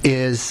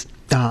 is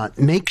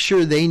make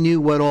sure they knew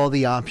what all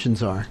the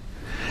options are,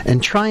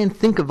 and try and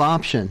think of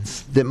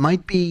options that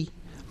might be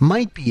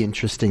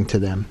interesting to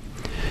them,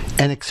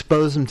 and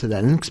expose them to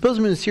that, and expose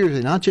them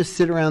seriously. Not just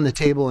sit around the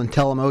table and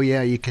tell them, "Oh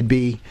yeah, you could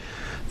be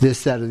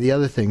this, that, or the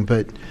other thing,"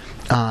 but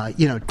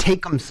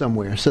take them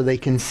somewhere so they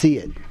can see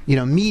it.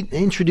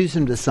 Introduce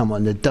them to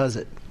someone that does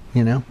it.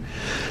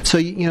 So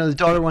the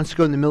daughter wants to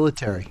go in the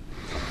military.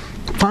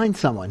 Find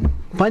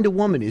a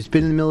woman who's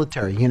been in the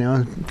military.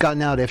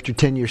 Gotten out after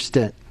 10-year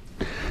stint.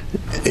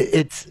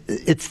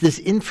 It's this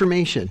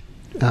information,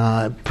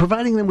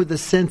 providing them with a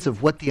sense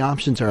of what the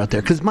options are out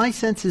there. Because my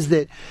sense is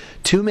that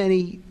too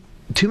many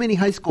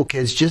high school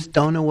kids just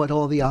don't know what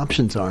all the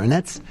options are, and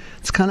that's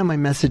kind of my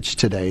message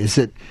today. Is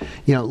that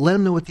let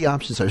them know what the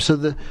options are. So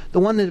the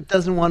one that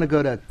doesn't want to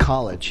go to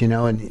college,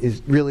 and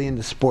is really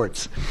into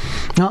sports.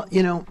 Well,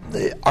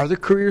 are there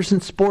careers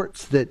in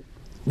sports that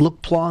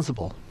look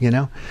plausible?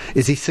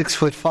 Is he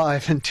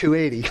 6'5" and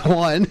 280?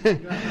 One.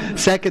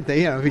 Second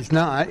thing, if he's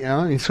not,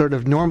 he's sort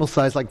of normal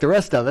size like the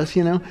rest of us.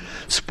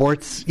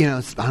 Sports, I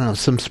don't know,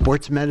 some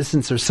sports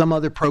medicines or some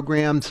other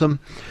program,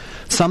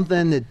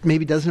 something that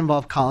maybe doesn't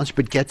involve college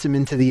but gets him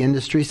into the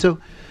industry. So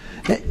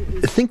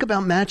think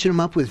about matching them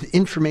up with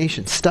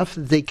information, stuff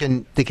that they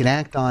can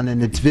act on,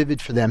 and it's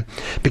vivid for them,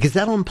 because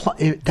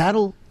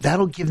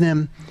that'll give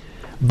them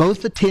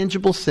both a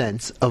tangible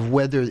sense of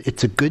whether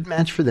it's a good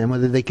match for them,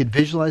 whether they could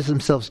visualize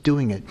themselves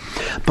doing it,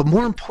 but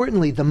more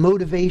importantly, the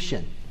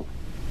motivation,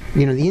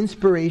 the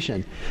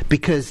inspiration,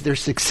 because their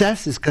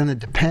success is going to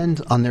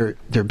depend on their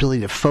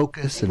ability to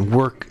focus and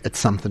work at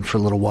something for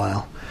a little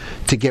while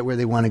to get where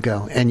they want to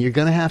go. And you're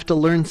going to have to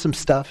learn some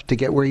stuff to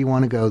get where you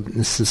want to go in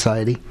this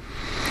society.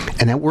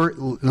 And the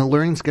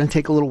learning is going to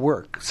take a little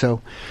work.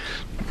 So,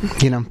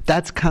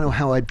 that's kind of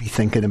how I'd be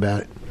thinking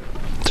about it.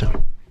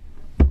 So.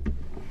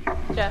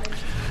 Jeff?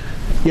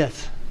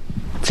 Yes.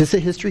 Is this a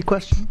history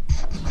question?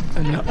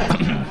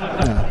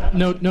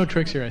 No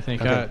tricks here, I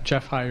think. Okay.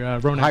 Jeff, hi.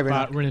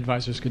 Ronan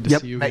Advisors, good to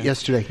see you again. Met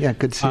yesterday. Yeah,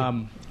 good to see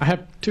you. I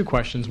have 2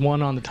 questions,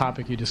 one on the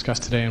topic you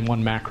discussed today and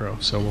one macro,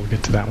 so we'll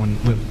get to that one in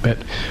a little bit.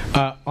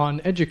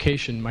 On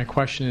education, my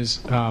question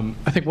is, I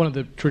think one of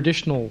the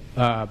traditional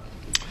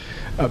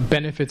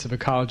benefits of a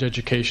college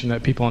education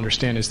that people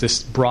understand is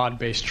this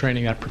broad-based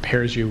training that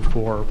prepares you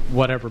for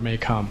whatever may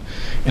come.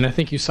 And I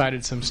think you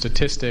cited some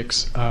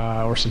statistics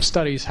or some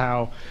studies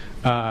how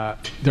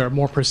there are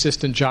more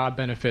persistent job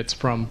benefits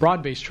from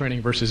broad-based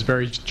training versus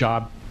very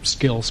job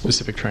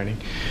skill-specific training.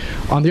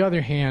 On the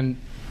other hand,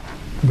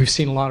 we've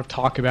seen a lot of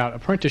talk about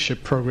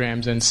apprenticeship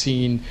programs and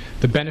seen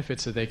the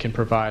benefits that they can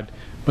provide.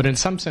 But in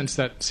some sense,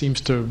 that seems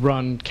to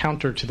run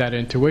counter to that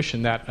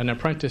intuition that an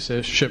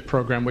apprenticeship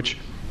program, which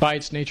by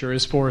its nature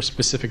is for a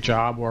specific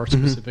job or a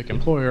specific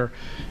employer,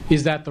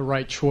 is that the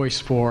right choice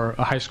for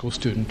a high school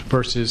student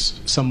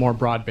versus some more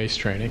broad-based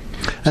training?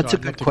 That's a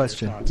good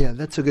question. Yeah,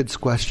 that's a good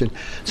question.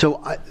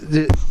 So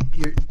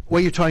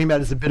what you're talking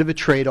about is a bit of a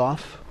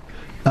trade-off.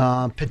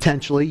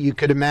 Potentially, you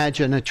could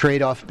imagine a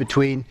trade-off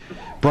between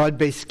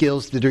broad-based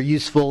skills that are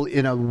useful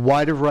in a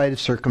wider variety of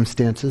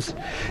circumstances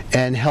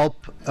and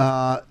help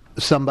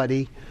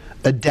somebody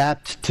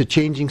adapt to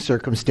changing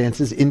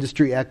circumstances.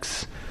 Industry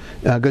X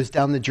goes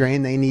down the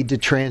drain. They need to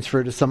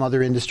transfer to some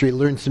other industry,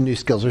 learn some new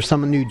skills or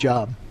some new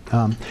job.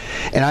 And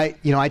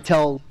I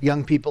tell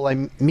young people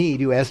I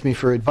meet who ask me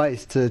for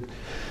advice to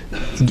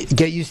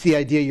get used to the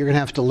idea you're going to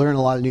have to learn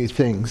a lot of new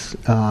things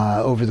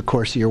over the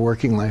course of your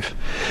working life.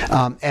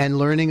 And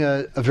learning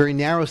a very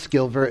narrow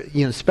skill,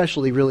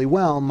 especially really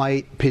well,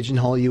 might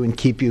pigeonhole you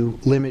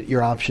and limit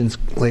your options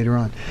later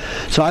on.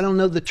 So I don't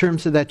know the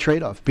terms of that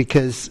trade-off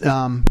because,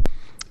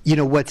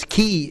 what's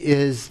key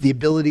is the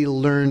ability to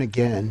learn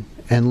again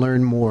and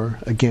learn more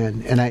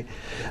again. And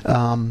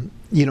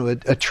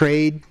a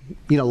trade,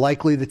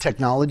 likely the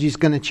technology is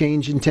going to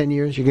change in 10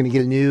 years. You're going to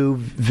get a new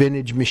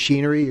vintage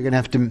machinery. You're going to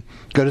have to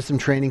go to some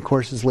training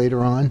courses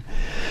later on.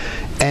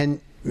 And,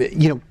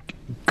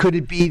 could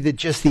it be that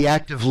just the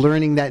act of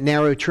learning that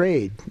narrow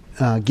trade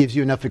gives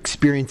you enough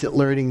experience at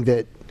learning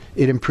that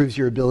it improves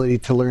your ability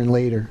to learn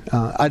later?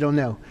 I don't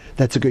know.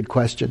 That's a good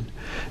question.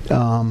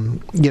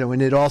 And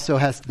it also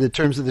the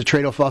terms of the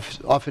trade-off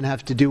often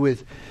have to do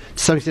with,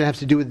 some extent have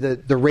to do with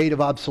the rate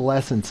of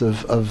obsolescence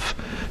of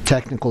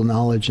technical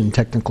knowledge and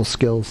technical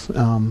skills.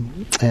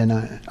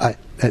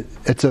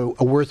 It's a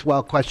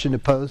worthwhile question to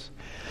pose.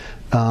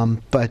 So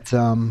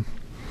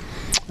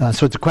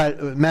it's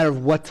a matter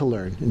of what to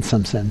learn in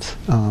some sense.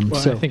 I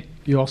think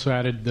you also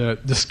added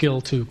the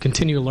skill to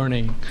continue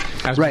learning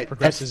as one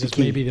progresses is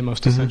maybe the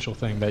most essential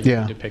thing that you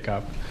need to pick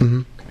up.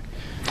 Mm-hmm.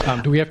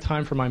 Okay. Do we have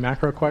time for my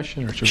macro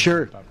question? Or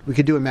sure. We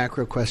could do a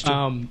macro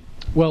question.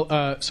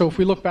 So if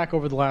we look back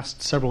over the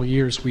last several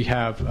years, we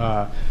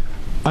have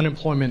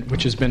unemployment,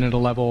 which has been at a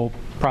level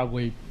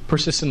probably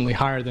persistently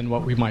higher than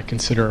what we might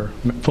consider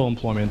full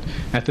employment.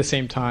 At the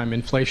same time,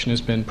 inflation has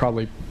been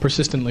probably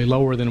persistently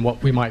lower than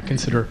what we might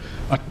consider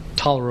a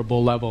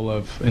tolerable level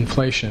of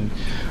inflation.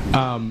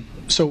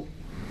 So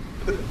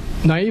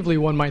naively,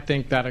 one might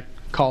think that it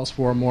calls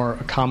for a more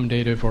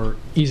accommodative or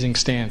easing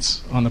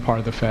stance on the part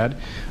of the Fed,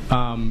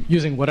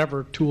 using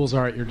whatever tools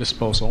are at your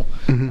disposal,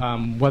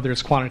 whether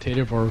it's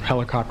quantitative or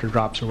helicopter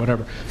drops or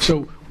whatever.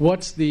 So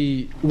what's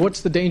the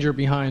danger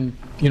behind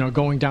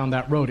going down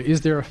that road?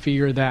 Is there a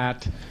fear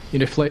that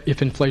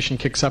if inflation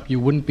kicks up, you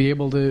wouldn't be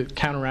able to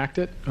counteract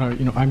it?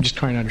 I'm just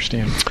trying to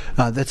understand.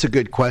 That's a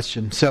good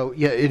question. So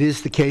yeah, it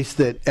is the case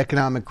that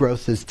economic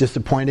growth is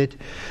disappointed.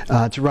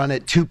 It's run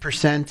at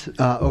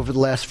 2% over the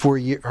last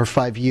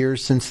 5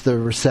 years since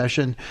the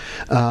recession,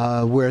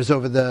 whereas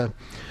over the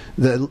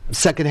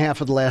second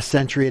half of the last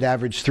century, it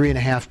averaged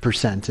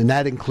 3.5%, and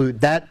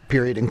that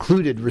period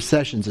included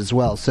recessions as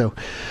well. So,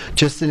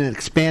 just in an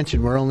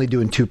expansion, we're only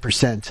doing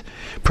 2%.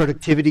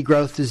 Productivity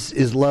growth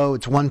is low;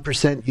 it's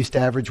 1%. Used to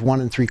average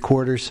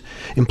 1.75%.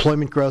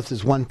 Employment growth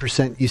is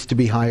 1%. Used to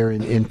be higher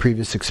in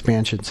previous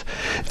expansions.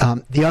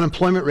 The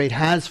unemployment rate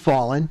has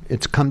fallen.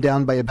 It's come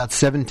down by about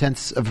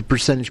 0.7 of a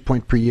percentage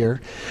point per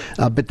year,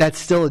 but that's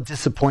still a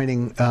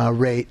disappointing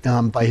rate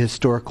by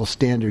historical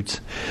standards.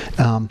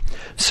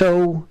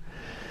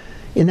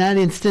 In that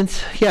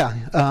instance,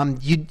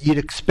 you'd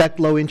expect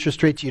low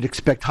interest rates. You'd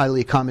expect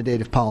highly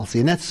accommodative policy,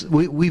 and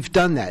we've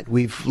done that.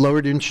 We've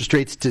lowered interest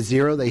rates to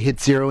zero. They hit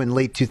zero in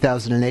late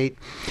 2008,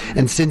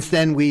 and since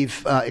then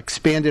we've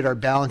expanded our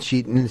balance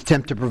sheet in an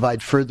attempt to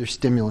provide further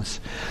stimulus.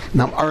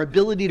 Now, our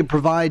ability to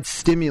provide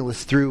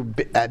stimulus through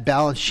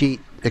balance sheet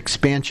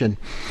expansion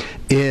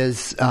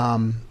is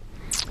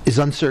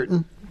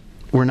uncertain.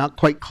 We're not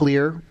quite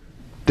clear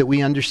that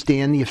we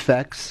understand the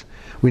effects.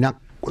 We're not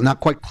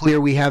quite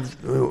clear we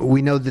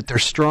know that they're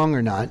strong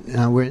or not.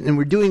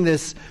 We're doing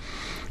this,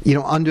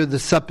 under the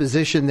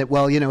supposition that,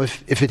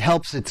 if it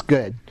helps, it's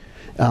good.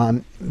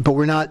 But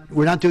we're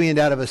not doing it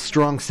out of a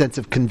strong sense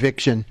of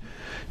conviction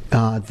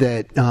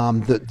that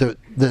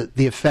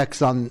the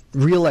effects on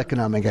real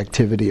economic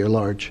activity are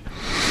large.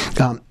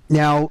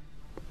 Now,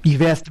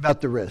 you've asked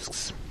about the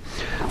risks.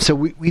 So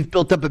we've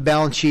built up a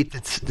balance sheet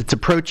that's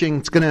approaching.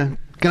 It's going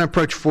to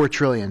approach $4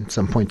 trillion at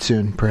some point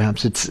soon.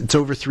 Perhaps it's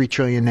over $3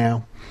 trillion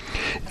now.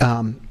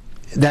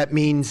 That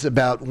means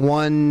about a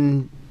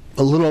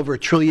little over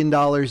 $1 trillion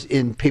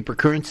in paper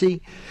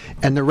currency,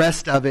 and the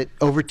rest of it,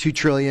 over $2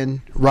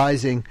 trillion,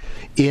 rising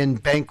in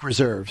bank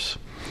reserves,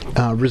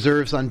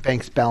 reserves on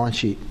banks' balance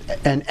sheet,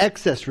 and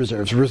excess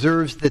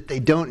reserves that they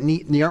don't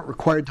need, they aren't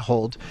required to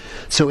hold.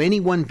 So any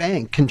one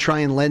bank can try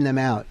and lend them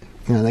out.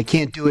 They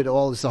can't do it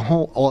all as a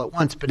whole, all at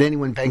once, but any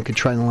one bank could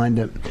try and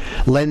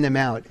lend them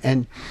out.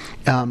 And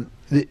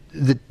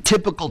the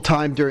typical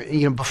time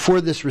during,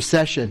 before this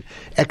recession,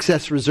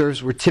 excess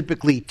reserves were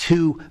typically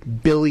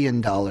 $2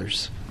 billion.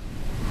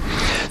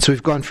 So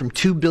we've gone from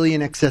 $2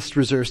 billion excess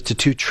reserves to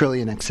 $2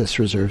 trillion excess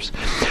reserves.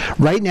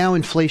 Right now,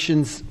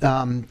 inflation's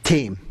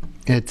tame.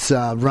 It's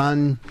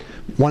run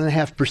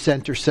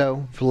 1.5% or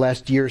so for the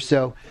last year or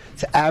so.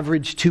 It's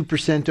averaged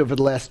 2% over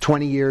the last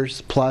 20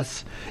 years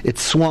plus.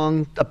 It's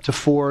swung up to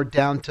 4,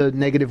 down to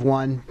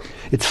 -1.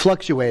 It's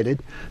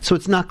fluctuated, so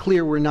it's not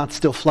clear we're not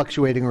still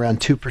fluctuating around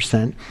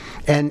 2%.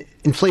 And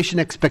inflation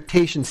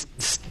expectations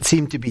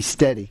seem to be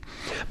steady.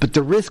 But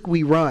the risk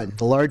we run,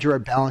 the larger our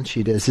balance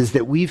sheet is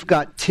that we've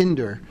got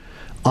tinder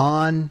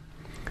on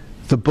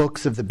the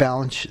books of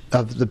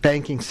the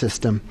banking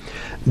system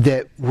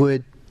that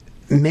would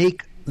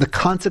make the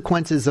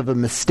consequences of a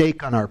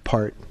mistake on our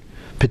part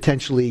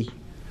potentially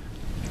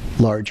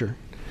larger.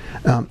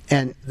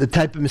 And the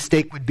type of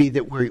mistake would be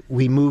that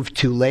we move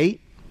too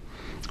late,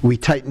 we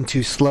tighten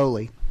too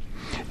slowly.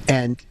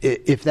 And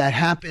if that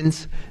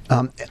happens,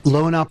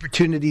 loan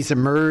opportunities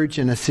emerge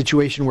in a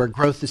situation where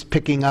growth is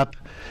picking up.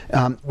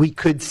 We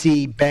could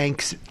see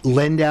banks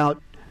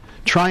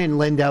try and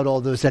lend out all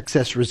those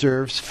excess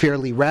reserves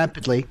fairly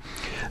rapidly.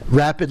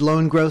 Rapid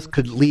loan growth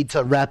could lead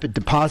to rapid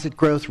deposit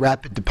growth.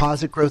 Rapid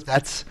deposit growth,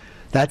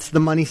 that's the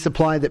money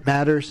supply that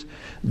matters.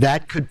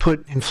 That could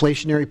put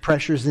inflationary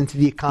pressures into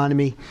the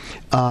economy,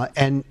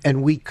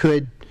 and we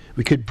could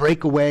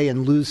break away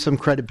and lose some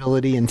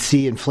credibility and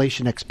see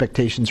inflation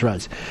expectations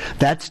rise.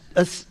 That's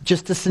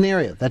just a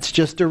scenario. That's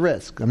just a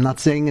risk. I'm not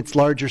saying it's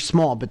large or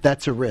small, but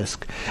that's a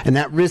risk. And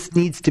that risk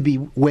needs to be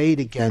weighed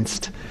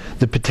against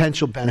the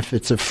potential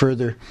benefits of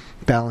further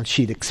balance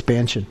sheet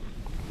expansion.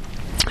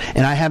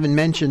 And I haven't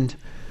mentioned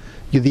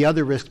the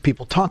other risk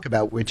people talk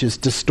about, which is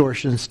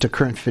distortions to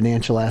current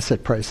financial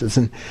asset prices.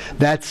 And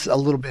that's a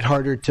little bit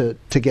harder to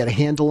get a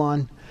handle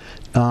on.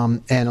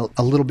 And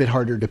a little bit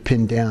harder to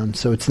pin down,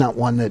 so it's not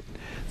one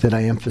that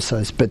I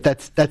emphasize. But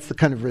that's the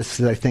kind of risks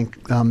that I think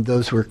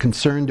those who are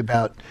concerned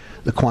about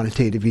the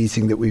quantitative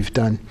easing that we've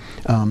done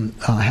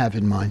have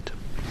in mind.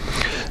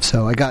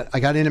 So I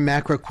got in a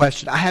macro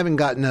question. I haven't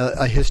gotten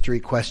a history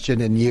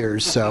question in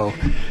years. So,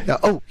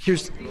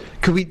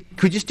 could we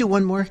just do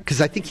one more?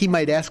 Because I think he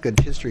might ask a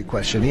history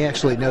question. He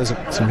actually knows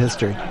some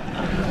history.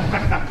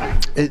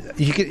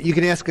 You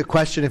can ask a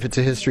question if it's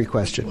a history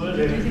question.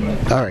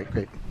 All right,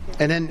 great.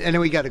 And then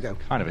we got to go.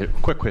 Kind of a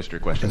quick history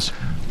question. Yes.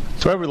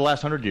 So over the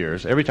last 100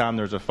 years, every time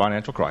there's a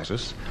financial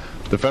crisis,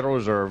 the Federal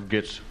Reserve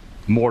gets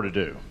more to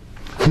do.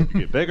 You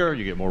get bigger,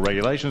 you get more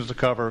regulations to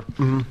cover,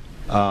 and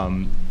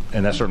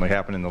that certainly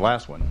happened in the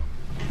last one.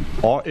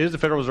 Is the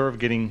Federal Reserve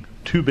getting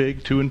too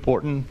big, too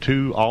important,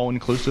 too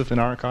all-inclusive in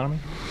our economy?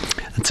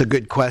 That's a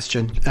good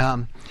question.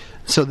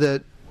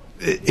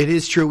 It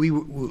is true. We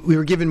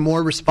were given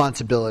more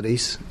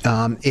responsibilities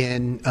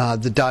in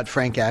the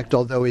Dodd-Frank Act,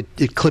 although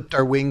it clipped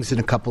our wings in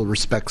a couple of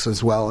respects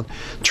as well, and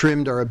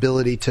trimmed our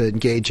ability to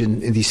engage in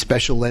these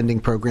special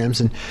lending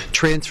programs and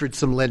transferred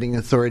some lending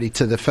authority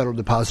to the Federal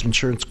Deposit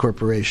Insurance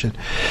Corporation.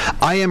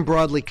 I am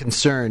broadly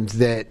concerned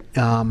that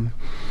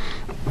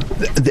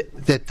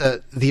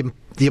the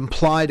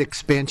implied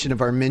expansion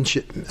of our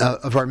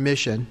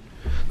mission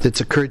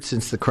that's occurred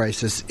since the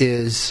crisis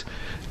is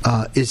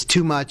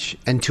too much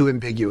and too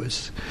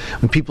ambiguous.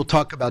 When people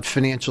talk about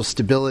financial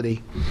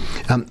stability,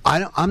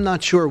 I'm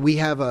not sure we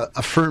have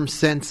a firm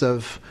sense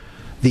of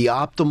the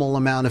optimal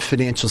amount of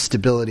financial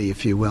stability,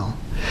 if you will.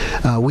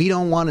 We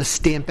don't want to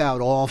stamp out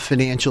all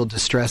financial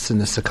distress in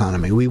this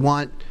economy. We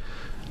want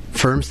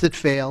firms that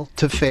fail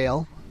to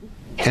fail,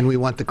 and we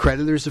want the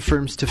creditors of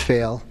firms to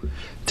fail,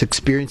 to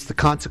experience the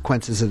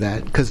consequences of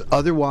that, because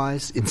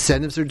otherwise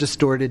incentives are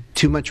distorted,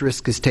 too much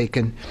risk is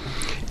taken,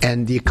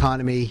 and the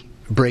economy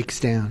breaks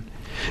down.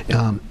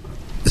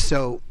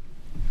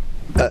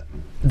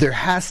 There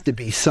has to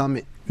be some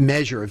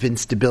measure of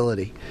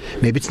instability.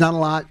 Maybe it's not a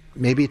lot,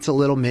 maybe it's a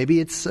little, maybe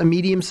it's a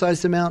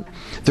medium-sized amount.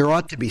 There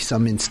ought to be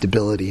some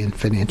instability in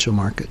financial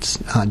markets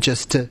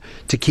just to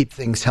keep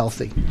things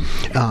healthy.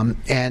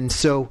 And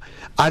so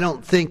I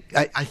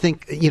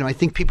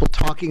think people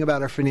talking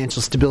about our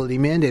financial stability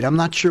mandate, I'm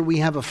not sure we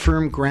have a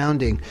firm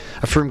grounding,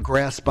 a firm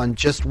grasp on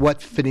just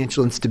what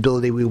financial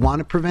instability we want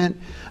to prevent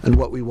and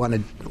what we want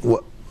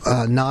to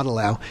not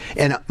allow.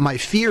 And my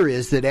fear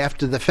is that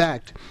after the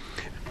fact,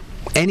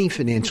 any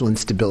financial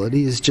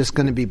instability is just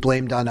going to be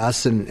blamed on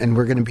us, and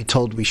we're going to be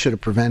told we should have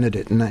prevented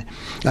it. And I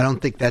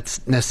don't think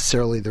that's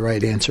necessarily the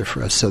right answer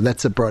for us. So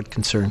that's a broad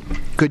concern.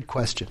 Good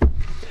question.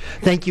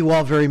 Thank you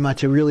all very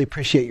much. I really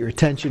appreciate your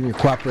attention, your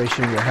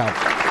cooperation, your help.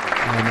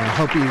 And I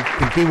hope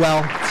you be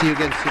well. See you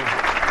again soon.